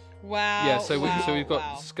 Wow. Yeah, so we've got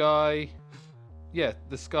wow. Sky. Yeah,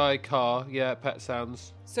 the Sky car. Yeah, pet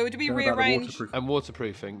sounds. So do we Don't know about the rearrange? waterproof. And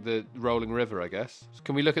waterproofing, the rolling river, I guess.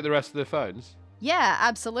 Can we look at the rest of the phones? Yeah,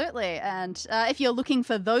 absolutely. And if you're looking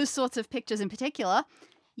for those sorts of pictures in particular,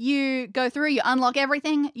 you go through, you unlock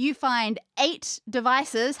everything, you find 8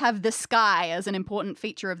 devices have the sky as an important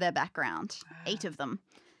feature of their background. 8 of them.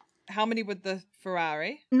 How many with the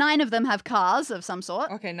Ferrari? 9 of them have cars of some sort.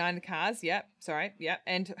 Okay, 9 cars. Yep. Sorry. Yep.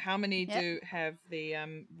 And how many Yep. do have the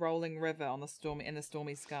rolling river on the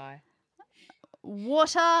stormy sky?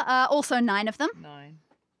 Water, also 9 of them. 9.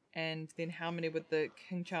 And then how many with the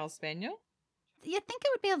King Charles Spaniel? You'd think it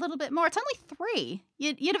would be a little bit more. It's only 3.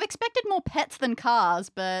 You'd have expected more pets than cars,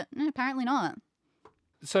 but apparently not.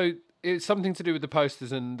 So it's something to do with the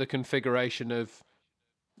posters and the configuration of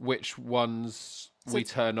which ones we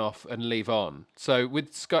turn off and leave on. So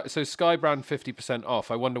with Sky brand 50% off,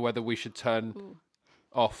 I wonder whether we should turn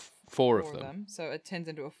off 4 of them. So it turns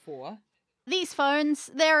into a 4. These phones,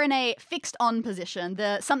 they're in a fixed on position.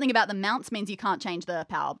 Something about the mounts means you can't change the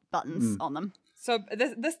power buttons on them. So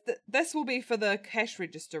this will be for the cash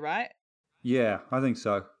register, right? Yeah, I think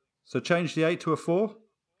so. So change the 8 to a 4?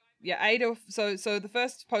 Yeah, 8 or so the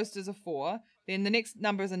first poster's a 4, then the next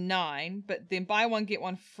number is a 9, but then buy one get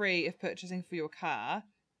one free if purchasing for your car.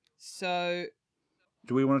 So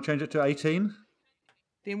Do we want to change it to 18?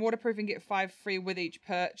 then waterproofing get 5 free with each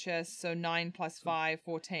purchase, so 9 plus 5,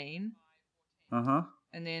 14. Uh-huh.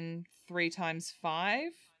 And then 3 times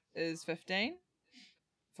 5 is 15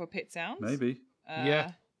 for pet sounds. Maybe.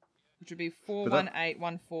 Yeah. Which would be 4, But 1, that- 8,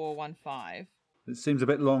 1, 4, 1, 5. It seems a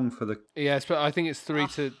bit long for the... Yes, but I think it's 3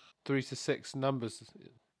 to 6 numbers.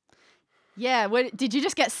 Yeah, did you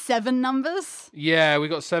just get 7 numbers? Yeah, we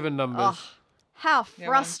got 7 numbers. Oh, how Yeah, 1, 2,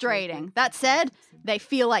 frustrating. 3, That said, they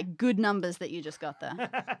feel like good numbers that you just got there.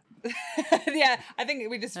 Yeah, I think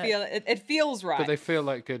we just feel it feels right. But they feel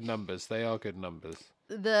like good numbers. They are good numbers.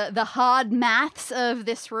 The hard maths of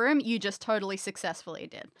this room, you just totally successfully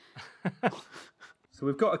did. So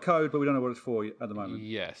we've got a code, but we don't know what it's for at the moment.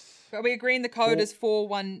 Yes. Are we agreeing the code is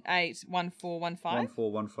 4181415?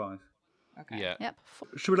 1415. Okay. Yeah. Yep.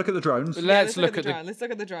 Should we look at the drones? Let's look at the drone. the Let's look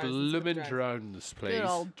at the drones. bloomin' drones, please. Good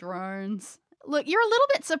old drones. Look, you're a little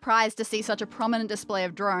bit surprised to see such a prominent display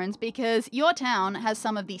of drones because your town has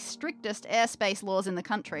some of the strictest airspace laws in the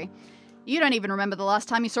country. You don't even remember the last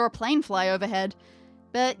time you saw a plane fly overhead.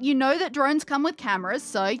 But you know that drones come with cameras,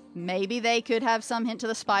 so maybe they could have some hint to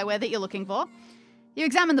the spyware that you're looking for. You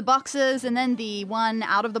examine the boxes, and then the one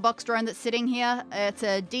out-of-the-box drone that's sitting here, it's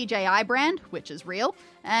a DJI brand, which is real,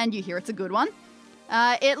 and you hear it's a good one.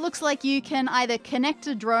 It looks like you can either connect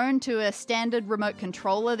a drone to a standard remote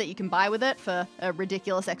controller that you can buy with it for a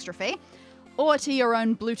ridiculous extra fee, or to your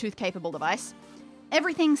own Bluetooth-capable device.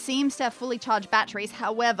 Everything seems to have fully charged batteries,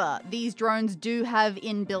 however, these drones do have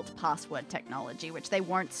inbuilt password technology, which they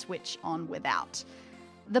won't switch on without.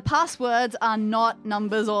 The passwords are not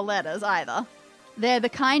numbers or letters either. They're the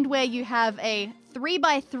kind where you have a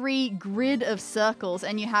 3x3 grid of circles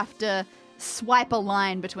and you have to swipe a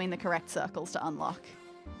line between the correct circles to unlock.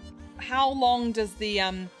 How long does the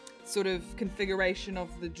sort of configuration of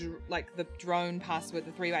the drone password,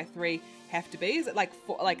 the 3x3, have to be? Is it like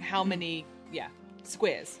how many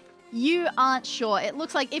squares? You aren't sure. It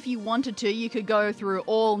looks like if you wanted to, you could go through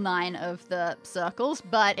all 9 of the circles,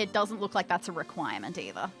 but it doesn't look like that's a requirement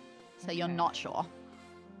either. So you're not sure.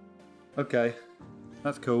 Okay,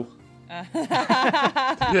 that's cool. Yeah.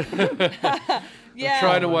 I'm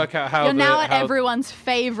trying to work out how You're now at everyone's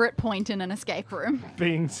favorite point in an escape room.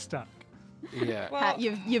 Being stuck. Yeah. Well,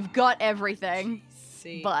 You've got everything,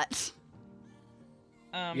 see. but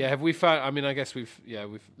Yeah, have we found? I mean, I guess we've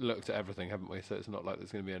looked at everything, haven't we? So it's not like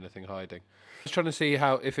there's going to be anything hiding. I was trying to see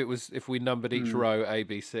how if we numbered each row A,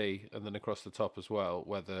 B, C, and then across the top as well,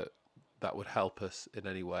 whether that would help us in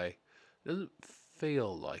any way. It doesn't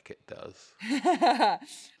feel like it does.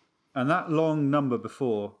 And that long number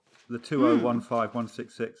before, the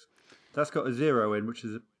 2015166, that's got a 0 in, which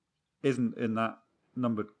isn't in that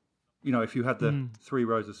number. You know, if you had the 3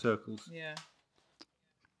 rows of circles. Yeah.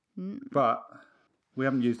 But we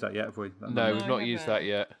haven't used that yet, have we? That No, number? we've not used that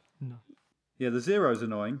yet. Yeah, the 0's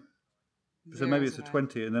annoying. So maybe it's a Zero's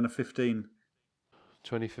 20 and then a 15.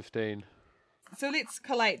 2015. So let's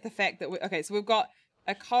collate the fact that so we've got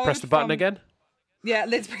a code. Press the button again. Yeah,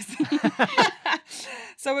 let's press.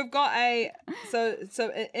 So we've got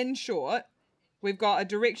so in short, we've got a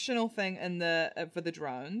directional thing in the for the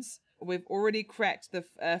drones. We've already cracked the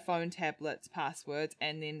phone tablet's passwords,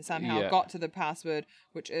 and then somehow got to the password,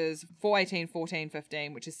 which is 418 14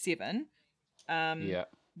 15, which is 7. Yeah.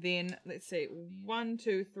 Then let's see, 1,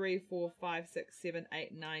 2, 3, 4, 5, 6, 7,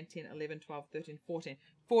 8, 9, 10, 11, 12, 13, 14.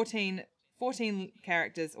 14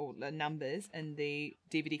 characters or numbers in the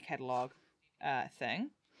DVD catalogue thing.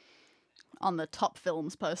 On the top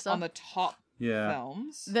films poster. On the top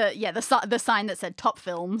films. The sign that said top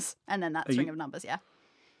films, and then that Are string you- of numbers, yeah.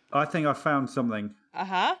 I think I found something,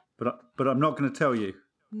 Uh-huh. but I'm not going to tell you.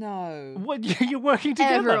 No. What, you're working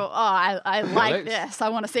together? I like Alex? this. I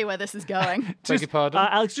want to see where this is going. Beg your pardon?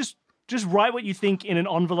 Alex, just write what you think in an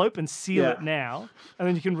envelope and seal Yeah. it now, and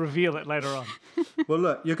then you can reveal it later on. Well,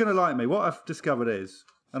 look, you're going to like me. What I've discovered is,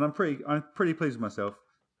 and I'm pretty pleased with myself.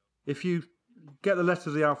 If you get the letters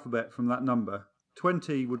of the alphabet from that number,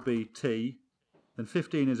 20 would be T, then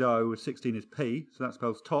 15 is O, and 16 is P, so that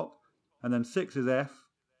spells top, and then 6 is F,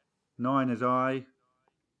 9 is I,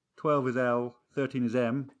 12 is L, 13 is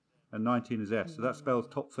M, and 19 is S. So that spells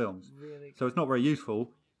top films. Really? So it's not very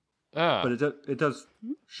useful, but it does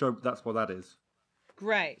show that's what that is.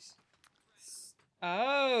 Great.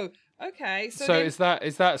 Oh, okay. So So then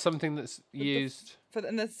is that something that's used?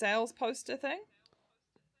 in the sales poster thing?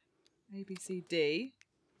 A, B, C, D.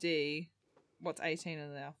 D. What's 18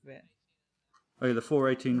 in the alphabet? Oh, yeah, the 4,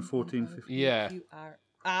 18, 14, 15. Yeah. Q, R.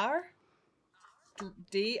 R?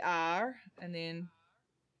 D, R, and then...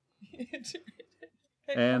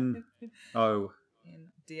 N, O.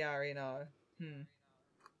 D, R, N, O.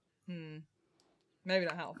 Maybe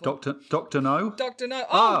not helpful. Doctor No? Dr. No.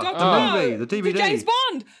 Ah, Oh, Dr. the No. movie, the DVD. James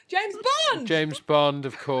Bond. James Bond. James Bond,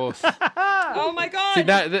 of course. Oh my God.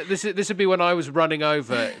 See, this would be when I was running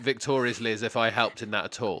over victoriously as if I helped in that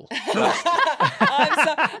at all.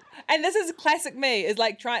 And this is classic me. Is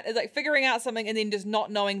like figuring out something and then just not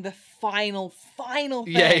knowing the final thing.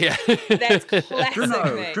 Yeah. That's classic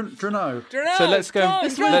Drano. me. Drano. Drano, So let's go and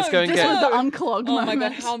This get- was the unclogged Oh moment. my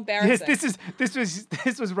God, how Yes, embarrassing.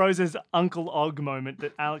 this was Rose's Uncle Og moment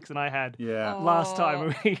that Alex and I had Yeah. last time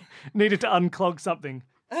when we needed to unclog something.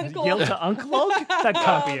 Uncle Yell Og. to unclog? That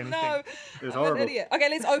can't be anything. No, It was I'm an horrible. idiot. Okay,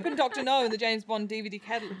 let's open Dr. No and the James Bond DVDs,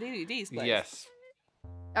 please. Yes.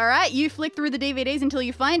 All right, you flick through the DVDs until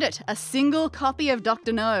you find it. A single copy of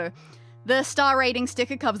Dr. No. The star rating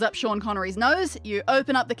sticker covers up Sean Connery's nose. You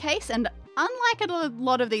open up the case, and unlike at a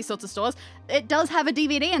lot of these sorts of stores, it does have a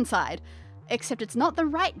DVD inside. Except it's not the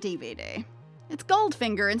right DVD. It's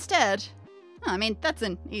Goldfinger instead. I mean, that's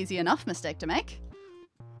an easy enough mistake to make.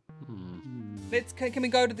 Can we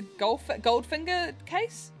go to the Goldfinger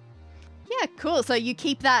case? Yeah, cool. So you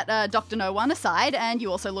keep that Dr. No one aside, and you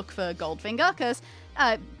also look for Goldfinger, because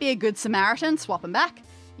be a good Samaritan, swap them back.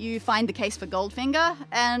 You find the case for Goldfinger,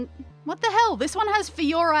 and what the hell? This one has For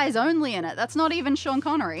Your Eyes Only in it. That's not even Sean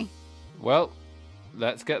Connery. Well,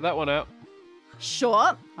 let's get that one out.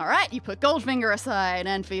 Sure. All right, you put Goldfinger aside,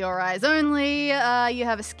 and For Your Eyes Only, you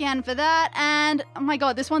have a scan for that, and oh my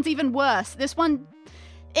god, this one's even worse. This one,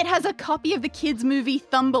 it has a copy of the kids' movie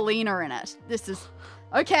Thumbelina in it. This is...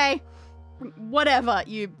 okay, whatever.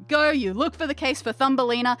 You go, you look for the case for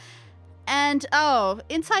Thumbelina, and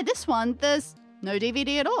inside this one, there's no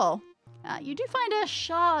DVD at all. You do find a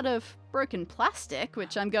shard of broken plastic,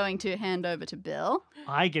 which I'm going to hand over to Bill.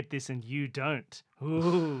 I get this and you don't.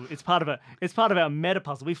 Ooh, it's part of our meta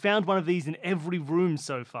puzzle. We found one of these in every room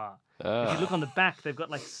so far. If you look on the back, they've got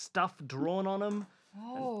like stuff drawn on them.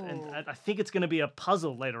 Oh. And I think it's going to be a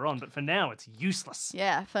puzzle later on, but for now it's useless.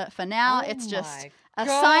 Yeah, for now, Oh it's just my a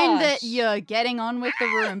sign that gosh. you're getting on with the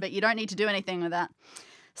room, but you don't need to do anything with that.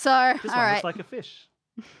 So, This all one right, looks like a fish.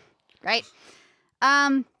 great.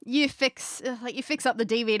 You fix up the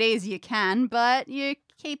DVDs you can, but you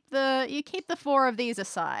keep the 4 of these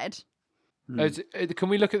aside. Can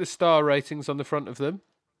we look at the star ratings on the front of them?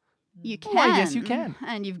 You can. Why, yes, you can.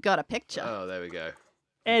 And you've got a picture. Oh, there we go.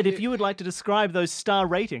 Ed, if you would like to describe those star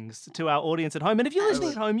ratings to our audience at home, and if you're listening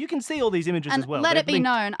at home, you can see all these images And as well. let They're it be linked.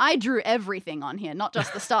 known, I drew everything on here, not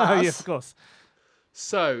just the stars. Oh, yes, of course.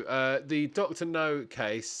 So, the Dr. No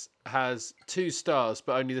case has 2 stars,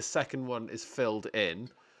 but only the second one is filled in.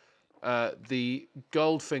 The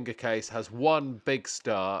Goldfinger case has 1 big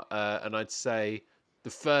star, and I'd say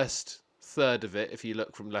the first third of it, if you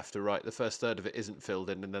look from left to right, the first third of it isn't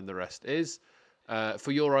filled in, and then the rest is.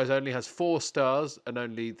 For Your Eyes Only has 4 stars, and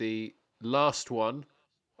only the last one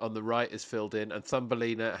on the right is filled in, and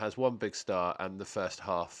Thumbelina has 1 big star, and the first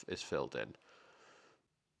half is filled in.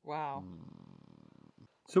 Wow.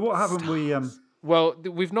 So what haven't we? Well,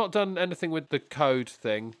 we've not done anything with the code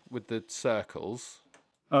thing, with the circles.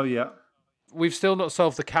 Oh yeah. We've still not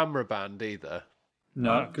solved the camera band either.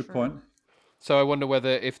 No, good point. So I wonder whether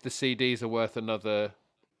if the CDs are worth another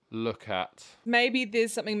look at. Maybe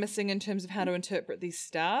there's something missing in terms of how to interpret these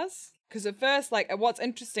stars. Because at first, like, what's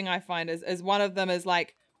interesting I find is one of them is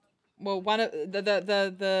like, well, one of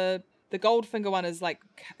the Goldfinger one is like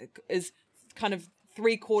is kind of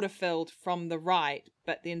 3/4 filled from the right,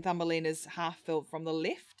 but then Thumbelina is half filled from the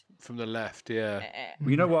left. From the left, yeah. Well,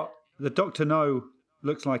 you know what? The Dr. No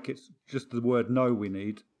looks like it's just the word no we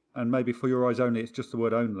need, and maybe For Your Eyes Only, it's just the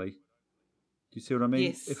word only. Do you see what I mean?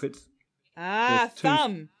 Yes. If it's Ah, There's 2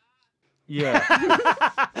 thumb. yeah,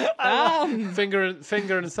 Finger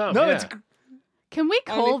and thumb. No, yeah. it's Can we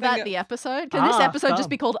Only call that finger- the episode? Can this episode thumb. just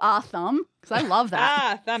be called Our Thumb? Because I love that.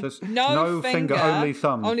 Ah, thumb. So it's No, no finger, only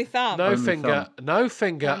thumb. Only thumb. no Only finger, thumb. no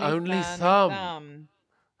finger, only thumb.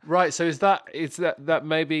 Right. So is that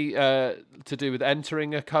maybe to do with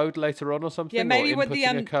entering a code later on or something? Yeah, maybe or with the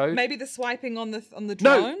inputting a code? maybe the swiping on the No,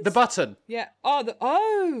 drones. the button. Yeah.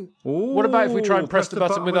 Oh. What about if we try and Ooh, press the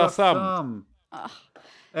button with our thumb?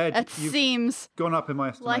 Ed, It you've seems gone up in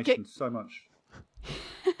my like estimation it- so much.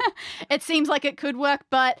 it seems like it could work,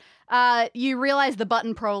 but you realize the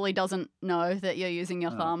button probably doesn't know that you're using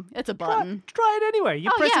your thumb. It's a button. Try it anyway.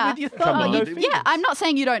 You Oh, press yeah. it with your Come thumb. on. No Yeah, fingers. Yeah, I'm not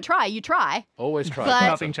saying you don't try. You try. Always try. But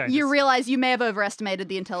Nothing changes. you realize you may have overestimated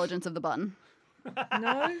the intelligence of the button.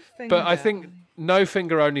 No finger. But I think no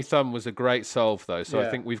finger, only thumb was a great solve, though. So I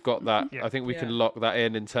Yeah. think we've got that. Yeah. I think we can Yeah. lock that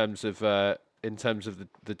in terms of the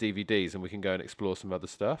DVDs, and we can go and explore some other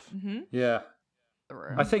stuff. Yeah.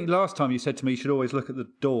 I think last time you said to me you should always look at the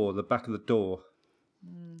door, the back of the door.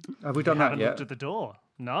 Have we done that Haven't yet? looked at the door.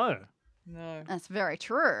 No. No. That's very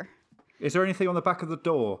true. Is there anything on the back of the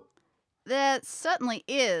door? There certainly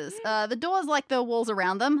is. The doors, like the walls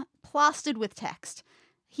around them, plastered with text.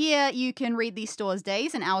 Here you can read the store's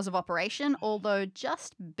days and hours of operation, although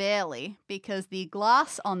just barely, because the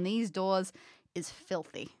glass on these doors is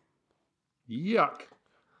filthy. Yuck.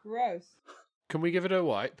 Gross. Can we give it a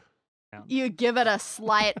wipe? You give it a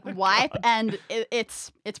slight wipe, and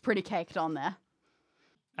it's pretty caked on there.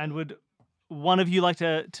 And would one of you like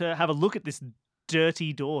to have a look at this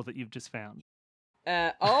dirty door that you've just found?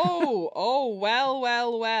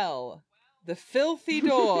 Well. The filthy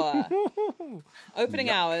door. Opening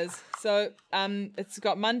hours. So it's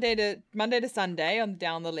got Monday to Sunday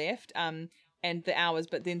down the left, and the hours,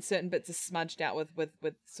 but then certain bits are smudged out with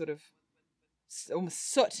sort of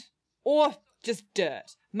almost soot or just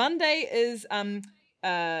dirt. Monday is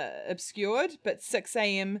obscured, but 6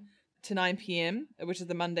 a.m. to 9 p.m., which is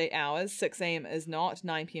the Monday hours. 6 a.m. is not,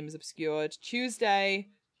 9 p.m. is obscured. Tuesday,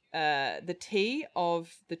 the T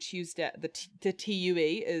of the Tuesday, the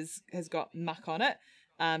TUE has got muck on it.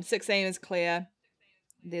 6 a.m. is clear.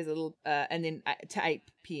 There's a little, and then to 8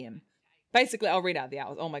 p.m. Basically, I'll read out the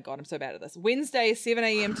hours. Oh my God, I'm so bad at this. Wednesday, 7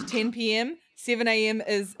 a.m. to 10 p.m. 7 a.m.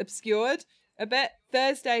 is obscured a bit.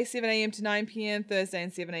 Thursday, 7 a.m. to 9 p.m. Thursday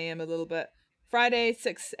and 7 a.m. a little bit. Friday,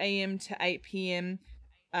 6 a.m. to 8 p.m.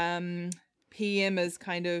 PM is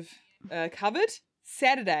kind of covered.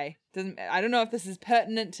 Saturday, I don't know if this is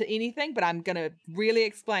pertinent to anything, but I'm going to really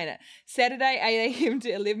explain it. Saturday, 8 a.m.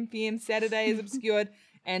 to 11 p.m. Saturday is obscured,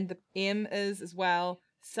 and the M is as well.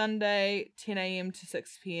 Sunday, 10 a.m. to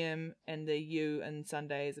 6 p.m. and the U and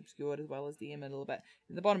Sunday is obscured as well as the M a little bit.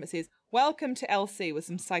 At the bottom it says, "Welcome to LC," with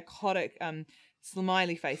some psychotic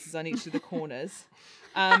smiley faces on each of the corners.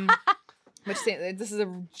 Which this is a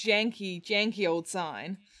janky old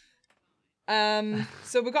sign.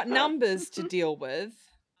 So we've got numbers to deal with.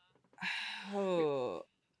 Oh.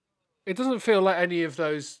 It doesn't feel like any of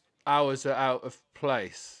those hours are out of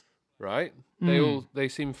place, right? They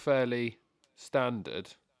seem fairly standard.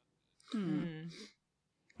 And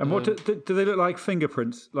what do they look like?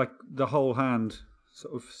 Fingerprints, like the whole hand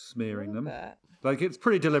sort of smearing them. But Like it's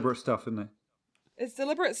pretty deliberate stuff, isn't it? it's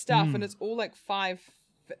deliberate stuff, and it's all like five.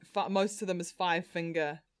 Most of them is 5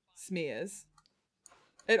 finger smears.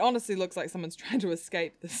 It honestly looks like someone's trying to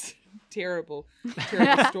escape this terrible,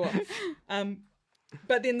 terrible storm.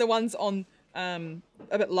 But then the ones on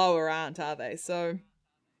a bit lower aren't, are they? So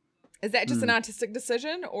is that just an artistic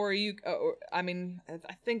decision, or are you? I mean,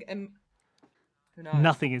 I think. Who knows?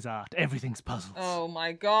 Nothing is art. Everything's puzzles. Oh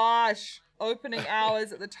my gosh! Opening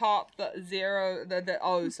hours at the top, the zero. The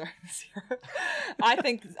zero. I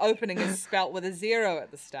think opening is spelt with a 0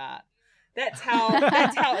 at the start. That's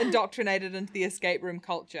how indoctrinated into the escape room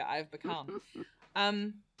culture I've become.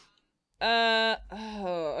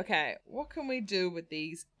 Okay. What can we do with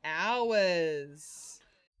these hours?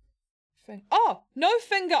 No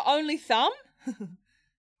finger, only thumb.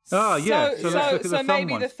 Oh yeah. So let's look at the thumb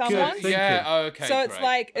maybe ones. the thumb Good ones. thinking. Yeah, okay. So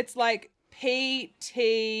great. it's like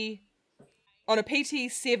PT on a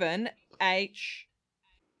PT7 H.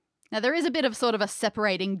 Now, there is a bit of sort of a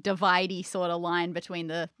separating, dividey sort of line between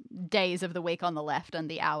the days of the week on the left and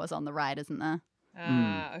the hours on the right, isn't there?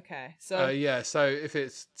 Okay. So yeah, so if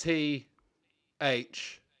it's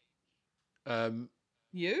TH,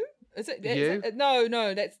 U? Is it? U?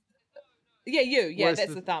 No, that's you. Yeah, where's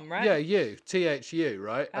that's the thumb, right? Yeah, U. THU,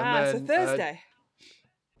 right? So Thursday.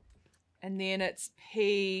 And then it's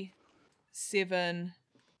P7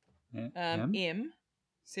 M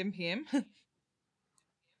 7 p.m.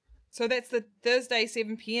 So that's the Thursday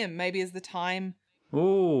 7 p.m. maybe is the time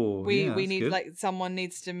Oh, we yeah, that's need good. like someone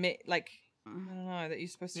needs to I don't know, that you're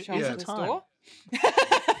supposed to show Yeah. us the Time. door.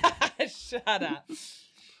 Shut up.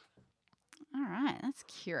 All right, that's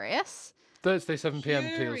curious. Thursday 7 p.m.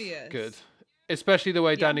 Curious. feels good. Especially the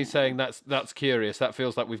way Danny's saying that's curious. That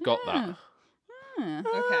feels like we've got that.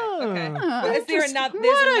 Okay. But is there another? What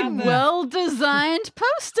There's a another. well-designed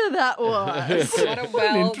poster that was. What a What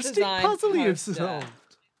an interesting well-designed puzzle you've poster. solved.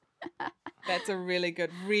 That's a really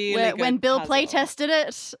good, really Where, good when Bill puzzle. play tested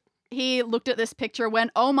it, he looked at this picture and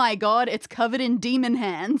went, "Oh my god, it's covered in demon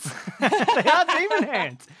hands." They are demon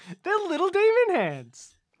hands. They're little demon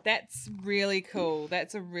hands. That's really cool.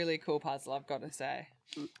 That's a really cool puzzle, I've got to say.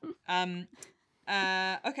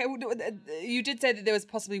 Okay, well, you did say that there was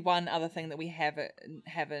possibly one other thing that we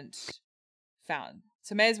haven't found.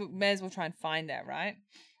 So may as well try and find that, right?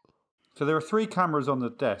 So there are 3 cameras on the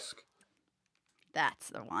desk. That's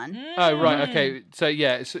the one. Oh, right. Okay. So,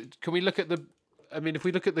 yeah. So can we look at the... I mean, if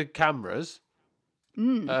we look at the cameras...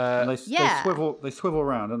 And they Yeah. swivel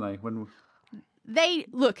around, don't they? When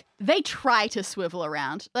They try to swivel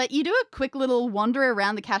around. Like, you do a quick little wander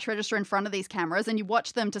around the cash register in front of these cameras and you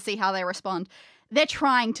watch them to see how they respond. They're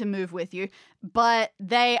trying to move with you, but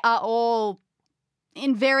they are all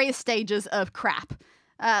in various stages of crap.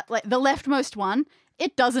 Like the leftmost one,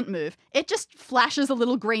 it doesn't move. It just flashes a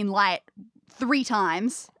little green light 3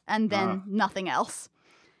 times and then nothing else.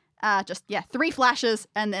 3 flashes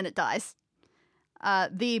and then it dies.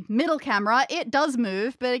 The middle camera, it does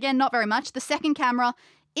move, but again, not very much. The second camera,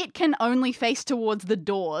 it can only face towards the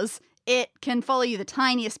doors. It can follow you the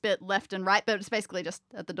tiniest bit left and right, but it's basically just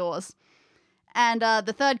at the doors. And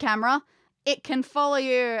the third camera, it can follow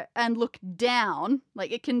you and look down.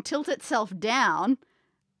 Like, it can tilt itself down,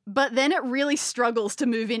 but then it really struggles to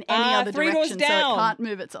move in any other 3 doors direction, so down. it can't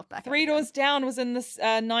move itself back. 3 Doors Down was in this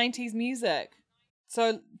 90s music.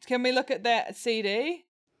 So can we look at that CD?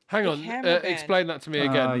 Hang The on. camera band. Explain that to me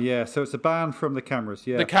again. yeah, so it's a ban from the cameras,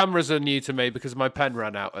 yeah. The cameras are new to me because my pen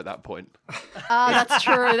ran out at that point. That's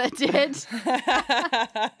true, that did.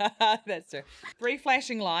 That's true. 3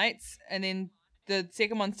 flashing lights, and then the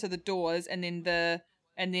second one's to the doors, and then the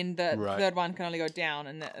Right. third one can only go down,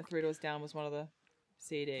 and the 3 Doors Down was one of the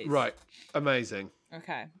CDs. Right. Amazing.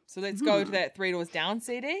 Okay, so let's go to that 3 Doors Down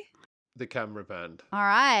CD. The camera band. All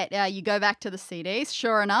right, you go back to the CDs.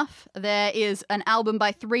 Sure enough, there is an album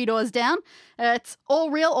by 3 Doors Down. It's all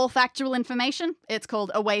real, all factual information. It's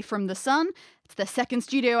called Away from the Sun. It's their second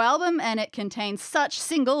studio album, and it contains such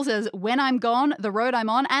singles as When I'm Gone, The Road I'm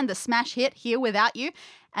On, and the smash hit Here Without You.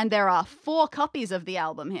 And there are 4 copies of the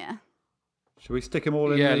album here. Should we stick them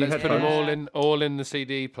all in Yeah, the let's put them headphones? all in the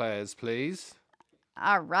CD players, please.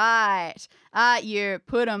 All right. You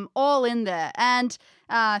put them all in there, and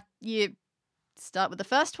you start with the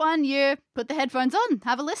first one. You put the headphones on,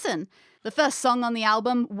 have a listen. The first song on the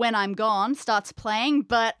album, When I'm Gone, starts playing,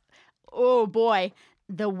 but oh boy,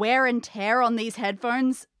 the wear and tear on these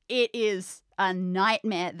headphones, it is a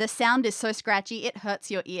nightmare. The sound is so scratchy, it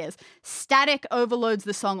hurts your ears. Static overloads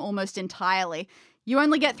the song almost entirely. You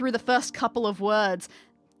only get through the first couple of words.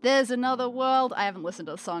 There's another world. I haven't listened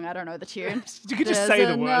to the song. I don't know the tune. You could just There's say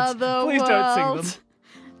the words. another Please don't sing world. them.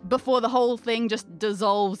 Before the whole thing just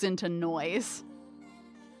dissolves into noise.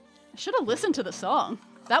 I should have listened to the song.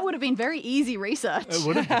 That would have been very easy research. It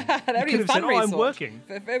would have been. That would be could a have fun said, "Oh, I'm resource. working."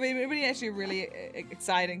 It would be actually a really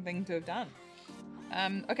exciting thing to have done.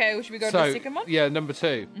 Okay, well, should we go to So, the second one? yeah, number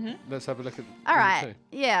 2. Let's have a look at All number right.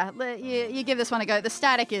 Yeah, you give this one a go. The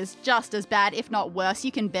static is just as bad, if not worse.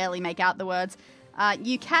 You can barely make out the words.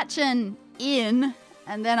 You catch an in,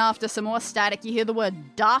 and then after some more static, you hear the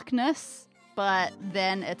word darkness, but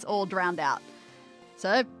then it's all drowned out.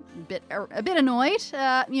 So, a bit annoyed.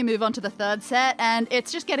 You move on to the third set, and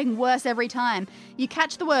it's just getting worse every time. You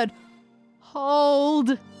catch the word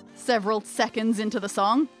hold several seconds into the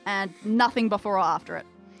song, and nothing before or after it.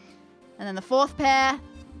 And then the fourth pair,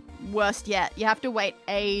 worst yet. You have to wait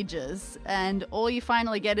ages, and all you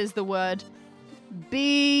finally get is the word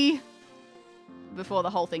B before the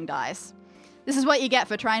whole thing dies. This is what you get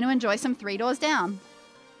for trying to enjoy some Three Doors Down.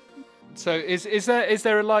 So is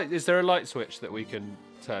there a light switch that we can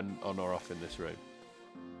turn on or off in this room?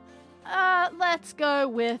 Let's go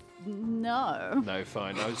with no. No,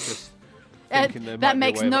 fine. I was just thinking there might That be a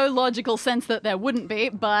makes way of- no logical sense that there wouldn't be,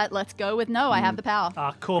 but let's go with no. I have the power.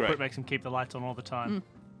 Corporate Great. makes them keep the lights on all the time.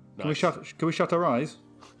 Nice. Can we shut our eyes?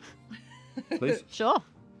 Please? Sure.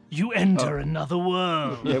 You enter another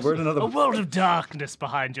world. Yeah, we're in another A world of darkness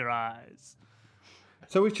behind your eyes.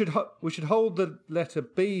 So we should hold the letter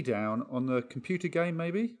B down on the computer game,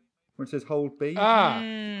 maybe? Where it says hold B.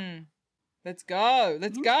 Let's go.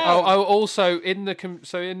 Let's go. Oh, also in the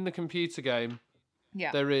computer game,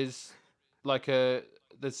 yeah. there is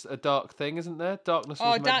there's a dark thing, isn't there? Darkness.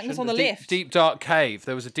 Oh, Was darkness mentioned. on the A deep, left. Deep dark cave.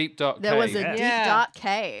 There was a deep dark There cave. was a Yeah. deep, Yeah. dark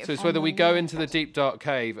cave. So it's whether we go into the deep dark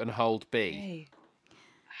cave and hold B. Hey.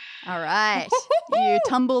 All right. You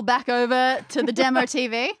tumble back over to the demo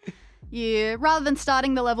TV. You, rather than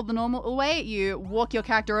starting the level the normal way, you walk your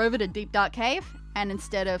character over to Deep Dark Cave, and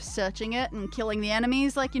instead of searching it and killing the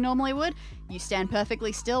enemies like you normally would, you stand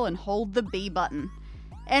perfectly still and hold the B button.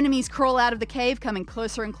 Enemies crawl out of the cave, coming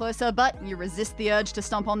closer and closer, but you resist the urge to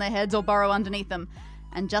stomp on their heads or burrow underneath them.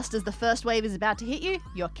 And just as the first wave is about to hit you,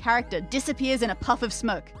 your character disappears in a puff of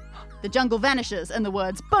smoke. The jungle vanishes, and the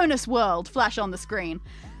words "Bonus World" flash on the screen.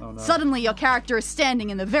 Oh, no. Suddenly, your character is standing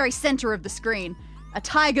in the very center of the screen. A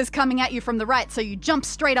tiger's coming at you from the right, so you jump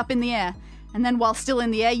straight up in the air. And then while still in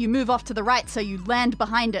the air, you move off to the right, so you land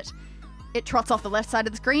behind it. It trots off the left side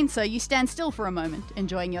of the screen, so you stand still for a moment,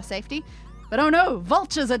 enjoying your safety. But oh no,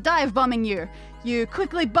 vultures are dive bombing you. You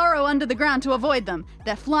quickly burrow under the ground to avoid them.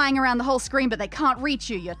 They're flying around the whole screen, but they can't reach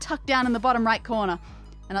you. You're tucked down in the bottom right corner.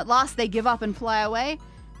 And at last they give up and fly away,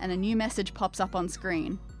 and a new message pops up on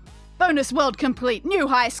screen. Bonus world complete, new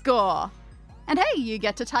high score. And hey, you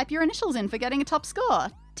get to type your initials in for getting a top score.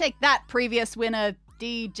 Take that, previous winner,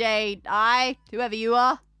 DJI, whoever you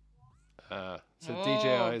are. So Oh.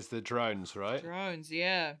 DJI is the drones, right? Drones,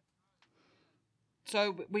 yeah.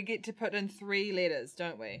 So we get to put in 3 letters,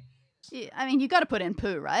 don't we? Yeah, I mean, you got to put in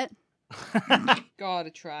poo, right? Gotta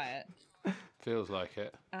try it. Feels like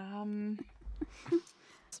it. Um,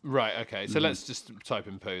 Right. Okay. So let's just type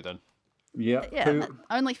in poo then. Yeah. Yeah, poo.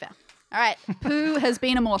 only fair. All right, poo has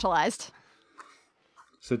been immortalized.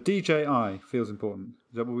 So DJI feels important.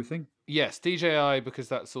 Is that what we think? Yes, DJI because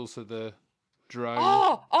that's also the drone.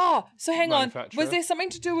 so hang on. Manufacturer. Was there something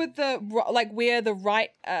to do with the like where the right,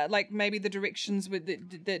 like maybe the directions with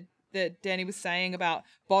that Danny was saying about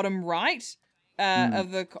bottom right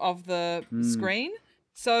of the screen?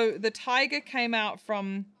 So the tiger came out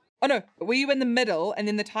from. Oh no, were you in the middle and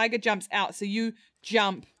then the tiger jumps out? So you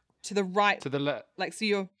jump to the right, To the left. like so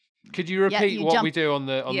you're Could you repeat you what jump- we do on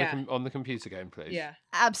the Yeah. on the computer game, please? yeah.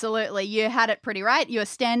 Absolutely, you had it pretty right. You were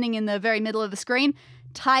standing in the very middle of the screen.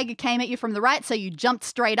 Tiger came at you from the right, so you jumped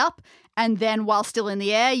straight up. And then while still in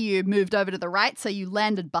the air, you moved over to the right, so you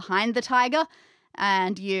landed behind the tiger.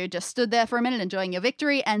 And you just stood there for a minute enjoying your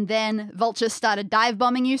victory. And then vultures started dive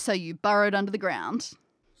bombing you, so you burrowed under the ground.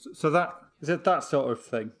 So that is it. That sort of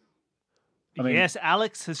thing. I mean- Yes,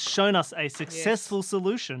 Alex has shown us a successful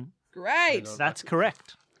solution. Great. That's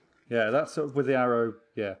correct. Yeah, that's sort of with the arrow.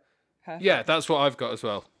 Yeah. Yeah, that's what I've got as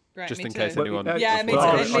well. Great, Just me in too. case But, anyone. Yeah, me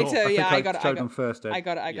Well, too. Me too. Yeah, I got it. I showed got on first day. I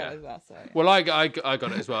got it Yeah. as well. So. Well, I got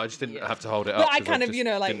it as well. I just didn't have to hold it But up. I 'cause kind of, just you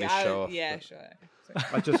know, like, didn't show off, yeah, but- sure.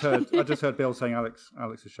 I just heard Bill saying Alex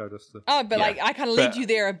has showed us the. Oh, but Yeah. like I kind of led But- you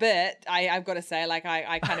there a bit. I've got to say, like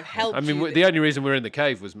I kind of helped. I mean, you the only reason we're in the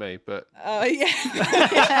cave was me, but Oh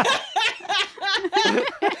yeah.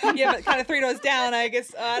 Yeah, but kind of 3 doors down, I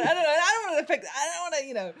guess. I don't know. I don't want to pick. I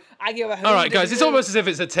don't want to, argue about. Who all right, did guys, it's who. almost as if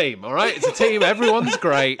it's a team. All right, it's a team. Everyone's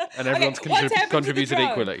great, and everyone's what's happened to the contributed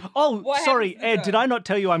drone? equally. Oh, What sorry, happens to the Ed, drone? did I not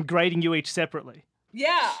tell you I'm grading you each separately?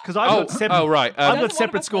 Yeah. Because I've got separate. oh, right. I've Doesn't got one of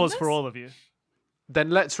separate us scores win for this? all of you. Then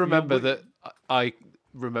let's remember that I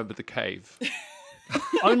remember the cave.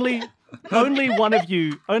 only one of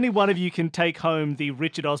you can take home the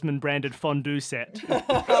Richard Osman branded fondue set.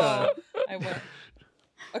 I will.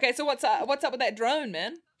 Okay, so what's up with that drone,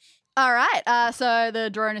 man? All right, so the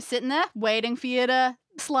drone is sitting there waiting for you to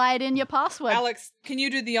slide in your password. Alex, can you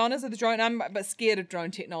do the honors of the drone? I'm but scared of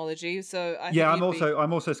drone technology, so I think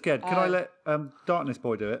I'm also scared. Can I let Darkness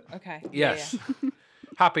Boy do it? Okay. Yes. Yeah.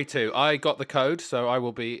 Happy to. I got the code, so I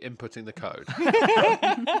will be inputting the code.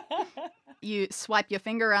 You swipe your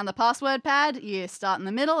finger around the password pad, you start in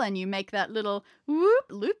the middle, and you make that little whoop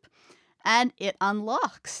loop, and it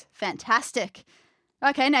unlocks. Fantastic.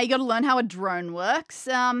 Okay, now you got to learn how a drone works.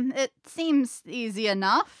 It seems easy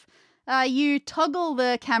enough. You toggle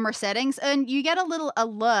the camera settings, and you get a little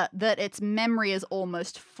alert that its memory is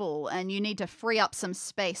almost full, and you need to free up some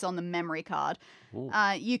space on the memory card.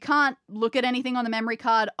 You can't look at anything on the memory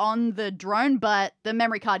card on the drone, but the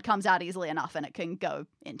memory card comes out easily enough, and it can go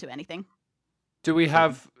into anything. Do we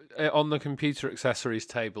have, on the computer accessories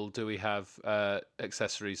table, do we have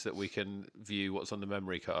accessories that we can view what's on the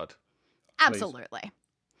memory card? Absolutely.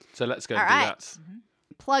 So let's go All and do right. that. Mm-hmm.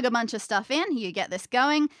 Plug a bunch of stuff in, you get this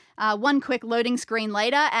going. One quick loading screen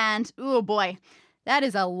later, and oh boy, that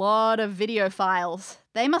is a lot of video files.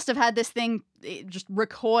 They must have had this thing just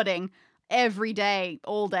recording every day,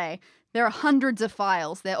 all day. There are hundreds of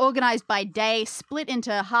files. They're organized by day, split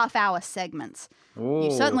into half-hour segments. Oh.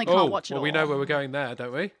 You certainly can't watch it all. We know where we're going there,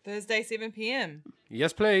 don't we? Thursday, 7 p.m.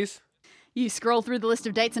 Yes, please. You scroll through the list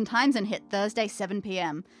of dates and times and hit Thursday, 7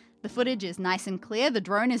 p.m. The footage is nice and clear. The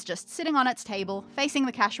drone is just sitting on its table, facing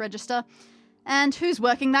the cash register. And who's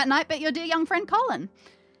working that night but your dear young friend Colin?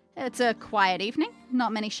 It's a quiet evening,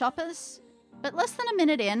 not many shoppers. But less than a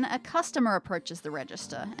minute in, a customer approaches the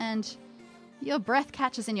register, and your breath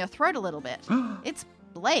catches in your throat a little bit. It's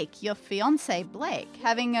Blake, your fiancé Blake,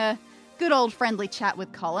 having a good old friendly chat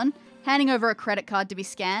with Colin, handing over a credit card to be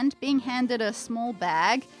scanned, being handed a small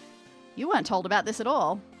bag. You weren't told about this at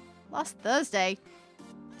all. Last Thursday,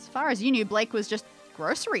 as far as you knew, Blake was just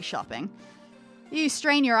grocery shopping. You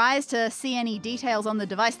strain your eyes to see any details on the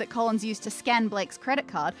device that Colin's used to scan Blake's credit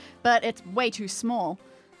card, but it's way too small.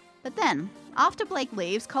 But then, after Blake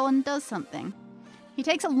leaves, Colin does something. He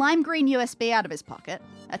takes a lime green USB out of his pocket,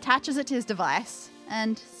 attaches it to his device,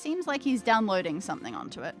 and seems like he's downloading something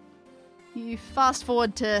onto it. You fast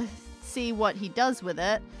forward to see what he does with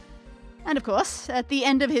it, and of course, at the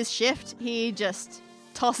end of his shift, he just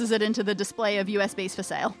tosses it into the display of USBs for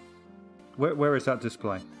sale. Where is that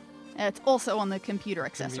display? It's also on the computer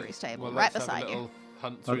accessories table, Well, right let's have beside a you. little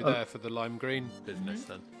hunt through there for the lime green business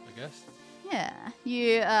then, I guess. Yeah,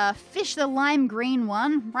 you fish the lime green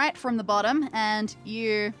one right from the bottom, and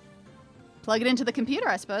you plug it into the computer,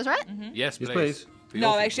 I suppose, right? Yes, Yes, please. please.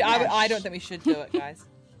 No, actually, I don't think we should do it, guys.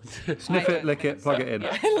 Sniff it, lick it, plug it in.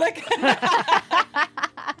 Like,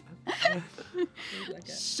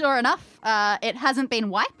 Sure enough, it hasn't been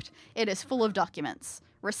wiped. It is full of documents.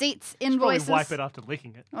 Receipts, invoices. Probably wipe it after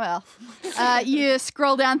licking it. Well, you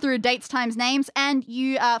scroll down through dates, times, names, and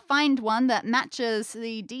you find one that matches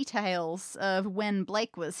the details of when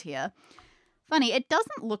Blake was here. Funny, it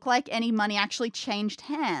doesn't look like any money actually changed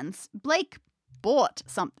hands. Blake bought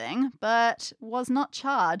something, but was not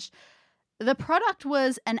charged. The product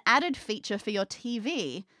was an added feature for your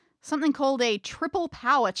TV, something called a triple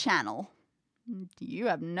power channel. You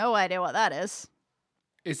have no idea what that is.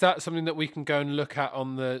 Is that something that we can go and look at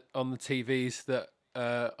on the TVs that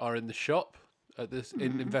are in the shop?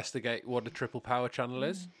 Investigate what a triple power channel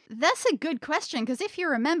is? That's a good question, because if you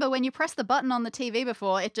remember, when you pressed the button on the TV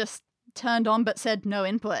before, it just turned on but said no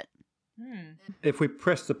input. If we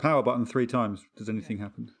press the power button 3 times, does anything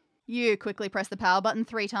happen? You quickly press the power button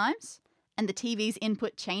 3 times, and the TV's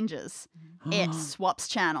input changes. It swaps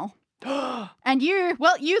channel. And you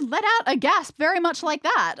let out a gasp very much like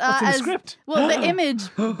that. What's in the script? Well, the image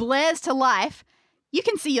blares to life. You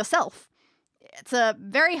can see yourself. It's a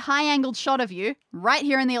very high-angled shot of you right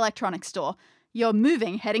here in the electronics store. You're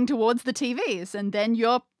moving, heading towards the TVs, and then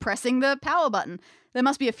you're pressing the power button. There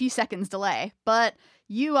must be a few seconds delay, but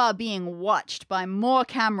you are being watched by more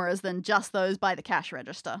cameras than just those by the cash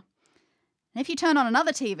register. And if you turn on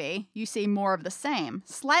another TV, you see more of the same,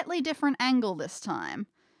 slightly different angle this time.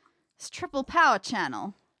 It's triple power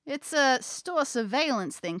channel. It's a store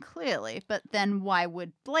surveillance thing, clearly, but then why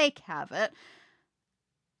would Blake have it?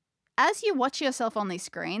 As you watch yourself on these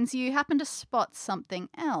screens, you happen to spot something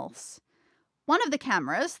else. One of the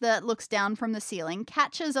cameras that looks down from the ceiling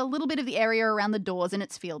catches a little bit of the area around the doors in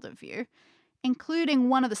its field of view, including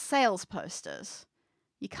one of the sales posters.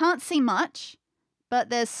 You can't see much, but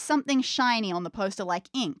there's something shiny on the poster like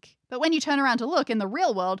ink. But when you turn around to look in the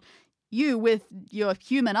real world, You, with your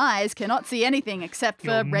human eyes, cannot see anything except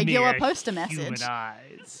for Your regular mere poster human message.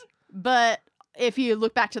 eyes. But if you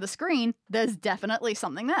look back to the screen, there's definitely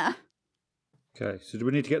something there. Okay, so do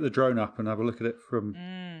we need to get the drone up and have a look at it from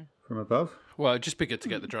above? Well, it'd just be good to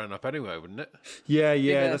get the drone up anyway, wouldn't it? Yeah,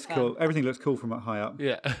 bit of that's fun. cool. Everything looks cool from that high up.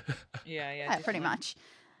 Yeah. Yeah, Yeah, pretty definitely. much.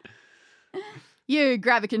 You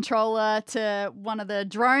grab a controller to one of the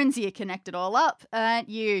drones, you connect it all up, and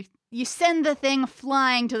you send the thing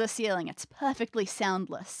flying to the ceiling. It's perfectly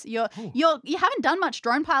soundless. You haven't done much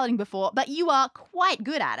drone piloting before, but you are quite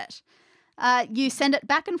good at it. You send it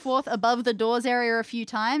back and forth above the doors area a few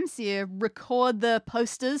times. You record the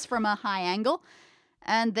posters from a high angle,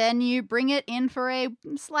 and then you bring it in for a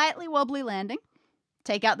slightly wobbly landing.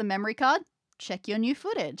 Take out the memory card, check your new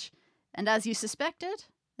footage. And as you suspected,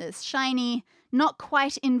 there's shiny, not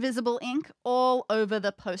quite invisible ink all over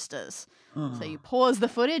the posters. So you pause the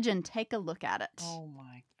footage and take a look at it. Oh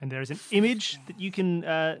my. And there is an image that you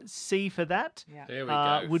can see for that. Yeah. Here we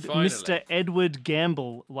go. Would Finally. Mr. Edward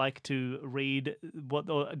Gamble like to read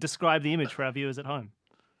or describe the image for our viewers at home?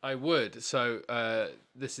 I would. So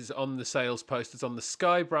this is on the sales posters. On the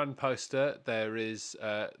Sky brand poster, there is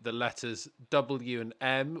the letters W and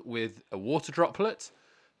M with a water droplet.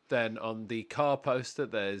 Then on the car poster,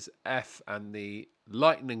 there's F and the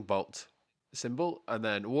lightning bolt symbol. And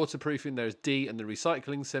then waterproofing, there's D and the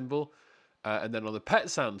recycling symbol. And then on the Pet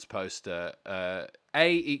Sounds poster, A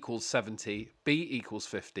equals 70, B equals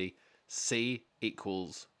 50, C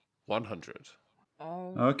equals 100.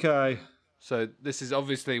 Oh. Okay. So this is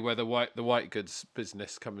obviously where the white goods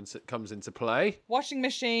business comes into play. Washing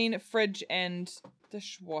machine, fridge, and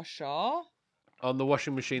dishwasher. On the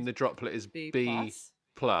washing machine, the droplet is B B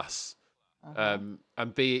plus, and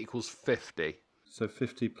B equals 50. So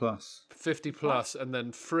 50 plus. 50 plus, and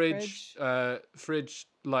then fridge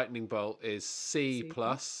lightning bolt is C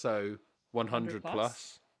plus, so 100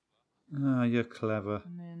 plus. Ah, you're clever.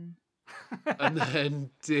 And then And then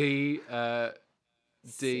D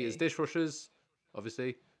is dishwashers,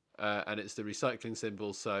 obviously, and it's the recycling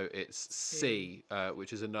symbol, so it's C,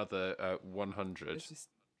 which is another 100. it's just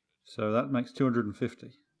So that makes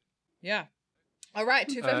 250. yeah. All right,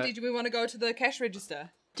 250. Do we want to go to the cash register?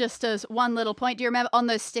 Just as one little point, do you remember on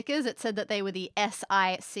those stickers it said that they were the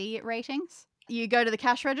SIC ratings? You go to the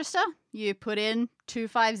cash register, you put in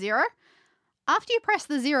 250. After you press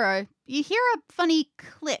the 0, you hear a funny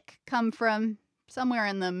click come from somewhere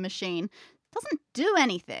in the machine. Doesn't do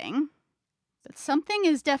anything, but something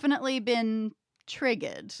has definitely been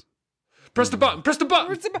triggered. Press the button! Press the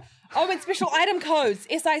button! Oh, it's special item codes.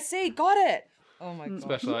 SIC. Got it. Oh my god.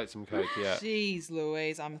 Special item code, yeah. Jeez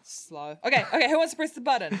Louise, I'm slow. Okay, who wants to press the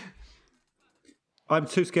button? I'm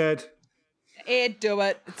too scared. Ed, do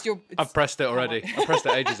it. I've pressed it already. I pressed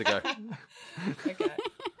it ages ago. Okay.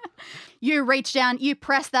 You reach down, you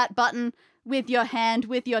press that button with your hand,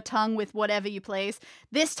 with your tongue, with whatever you please.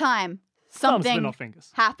 This time, Thumbs, but something not fingers.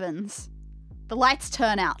 happens. The lights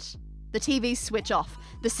turn out. The TVs switch off.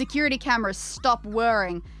 The security cameras stop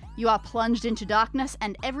whirring. You are plunged into darkness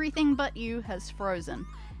and everything but you has frozen.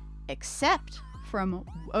 Except from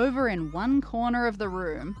over in one corner of the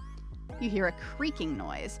room, you hear a creaking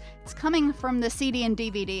noise. It's coming from the CD and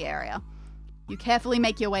DVD area. You carefully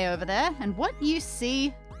make your way over there, and what you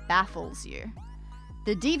see baffles you.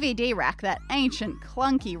 The DVD rack, that ancient,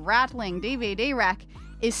 clunky, rattling DVD rack,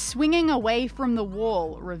 is swinging away from the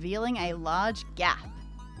wall, revealing a large gap.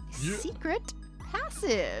 A secret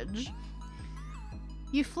passage.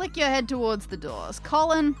 You flick your head towards the doors.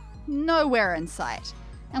 Colin, nowhere in sight.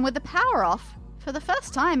 And with the power off, for the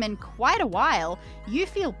first time in quite a while, you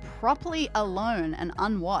feel properly alone and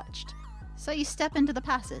unwatched. So you step into the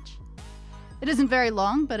passage. It isn't very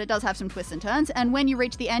long, but it does have some twists and turns, and when you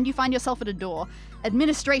reach the end, you find yourself at a door.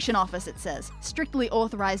 Administration office, it says. Strictly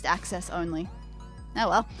authorized access only. Oh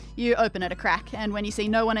well, you open it a crack, and when you see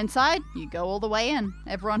no one inside, you go all the way in.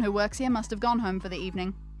 Everyone who works here must have gone home for the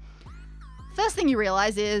evening. First thing you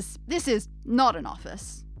realize is this is not an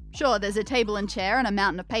office. Sure, there's a table and chair and a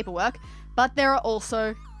mountain of paperwork, but there are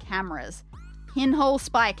also cameras. Pinhole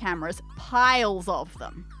spy cameras, piles of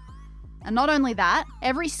them. And not only that,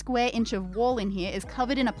 every square inch of wall in here is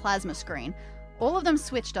covered in a plasma screen. All of them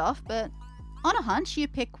switched off, but on a hunch, you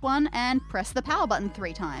pick one and press the power button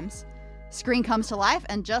 3 times. Screen comes to life,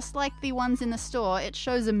 and just like the ones in the store, it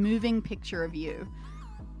shows a moving picture of you.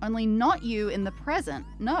 Only not you in the present,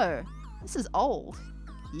 no. This is old.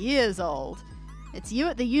 Years old. It's you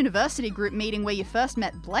at the university group meeting where you first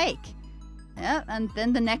met Blake. Yeah, and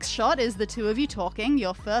then the next shot is the two of you talking,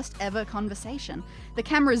 your first ever conversation. The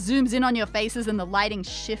camera zooms in on your faces and the lighting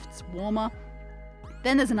shifts warmer.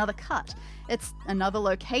 Then there's another cut. It's another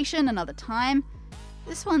location, another time.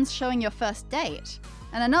 This one's showing your first date.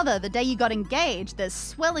 And another, the day you got engaged. There's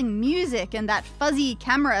swelling music and that fuzzy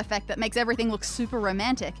camera effect that makes everything look super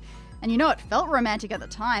romantic. And you know it felt romantic at the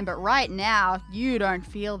time, but right now, you don't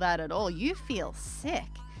feel that at all. You feel sick.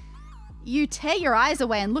 You tear your eyes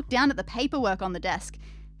away and look down at the paperwork on the desk.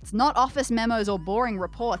 It's not office memos or boring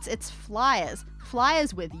reports, it's flyers.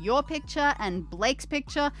 Flyers with your picture and Blake's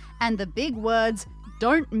picture and the big words,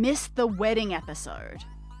 "Don't miss the wedding episode."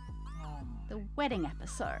 The wedding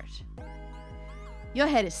episode. Your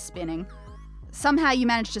head is spinning. Somehow you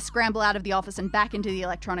manage to scramble out of the office and back into the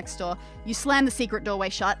electronics store. You slam the secret doorway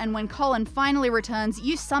shut, and when Colin finally returns,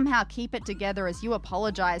 you somehow keep it together as you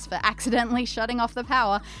apologize for accidentally shutting off the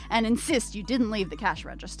power and insist you didn't leave the cash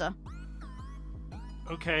register.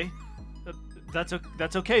 Okay,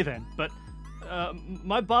 that's okay then. But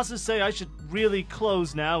my bosses say I should really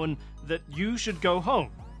close now and that you should go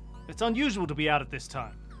home. It's unusual to be out at this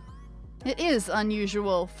time. It is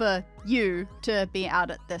unusual for you to be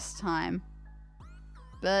out at this time.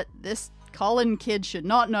 But this Colin kid should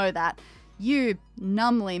not know that. You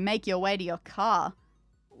numbly make your way to your car.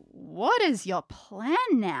 What is your plan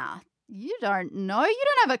now? You don't know. You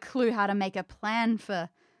don't have a clue how to make a plan for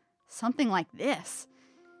something like this.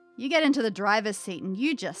 You get into the driver's seat and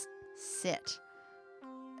you just sit.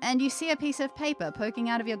 And you see a piece of paper poking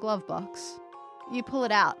out of your glove box. You pull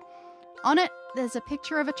it out. On it, there's a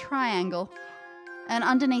picture of a triangle. And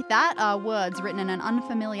underneath that are words written in an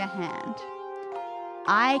unfamiliar hand.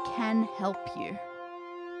 I can help you.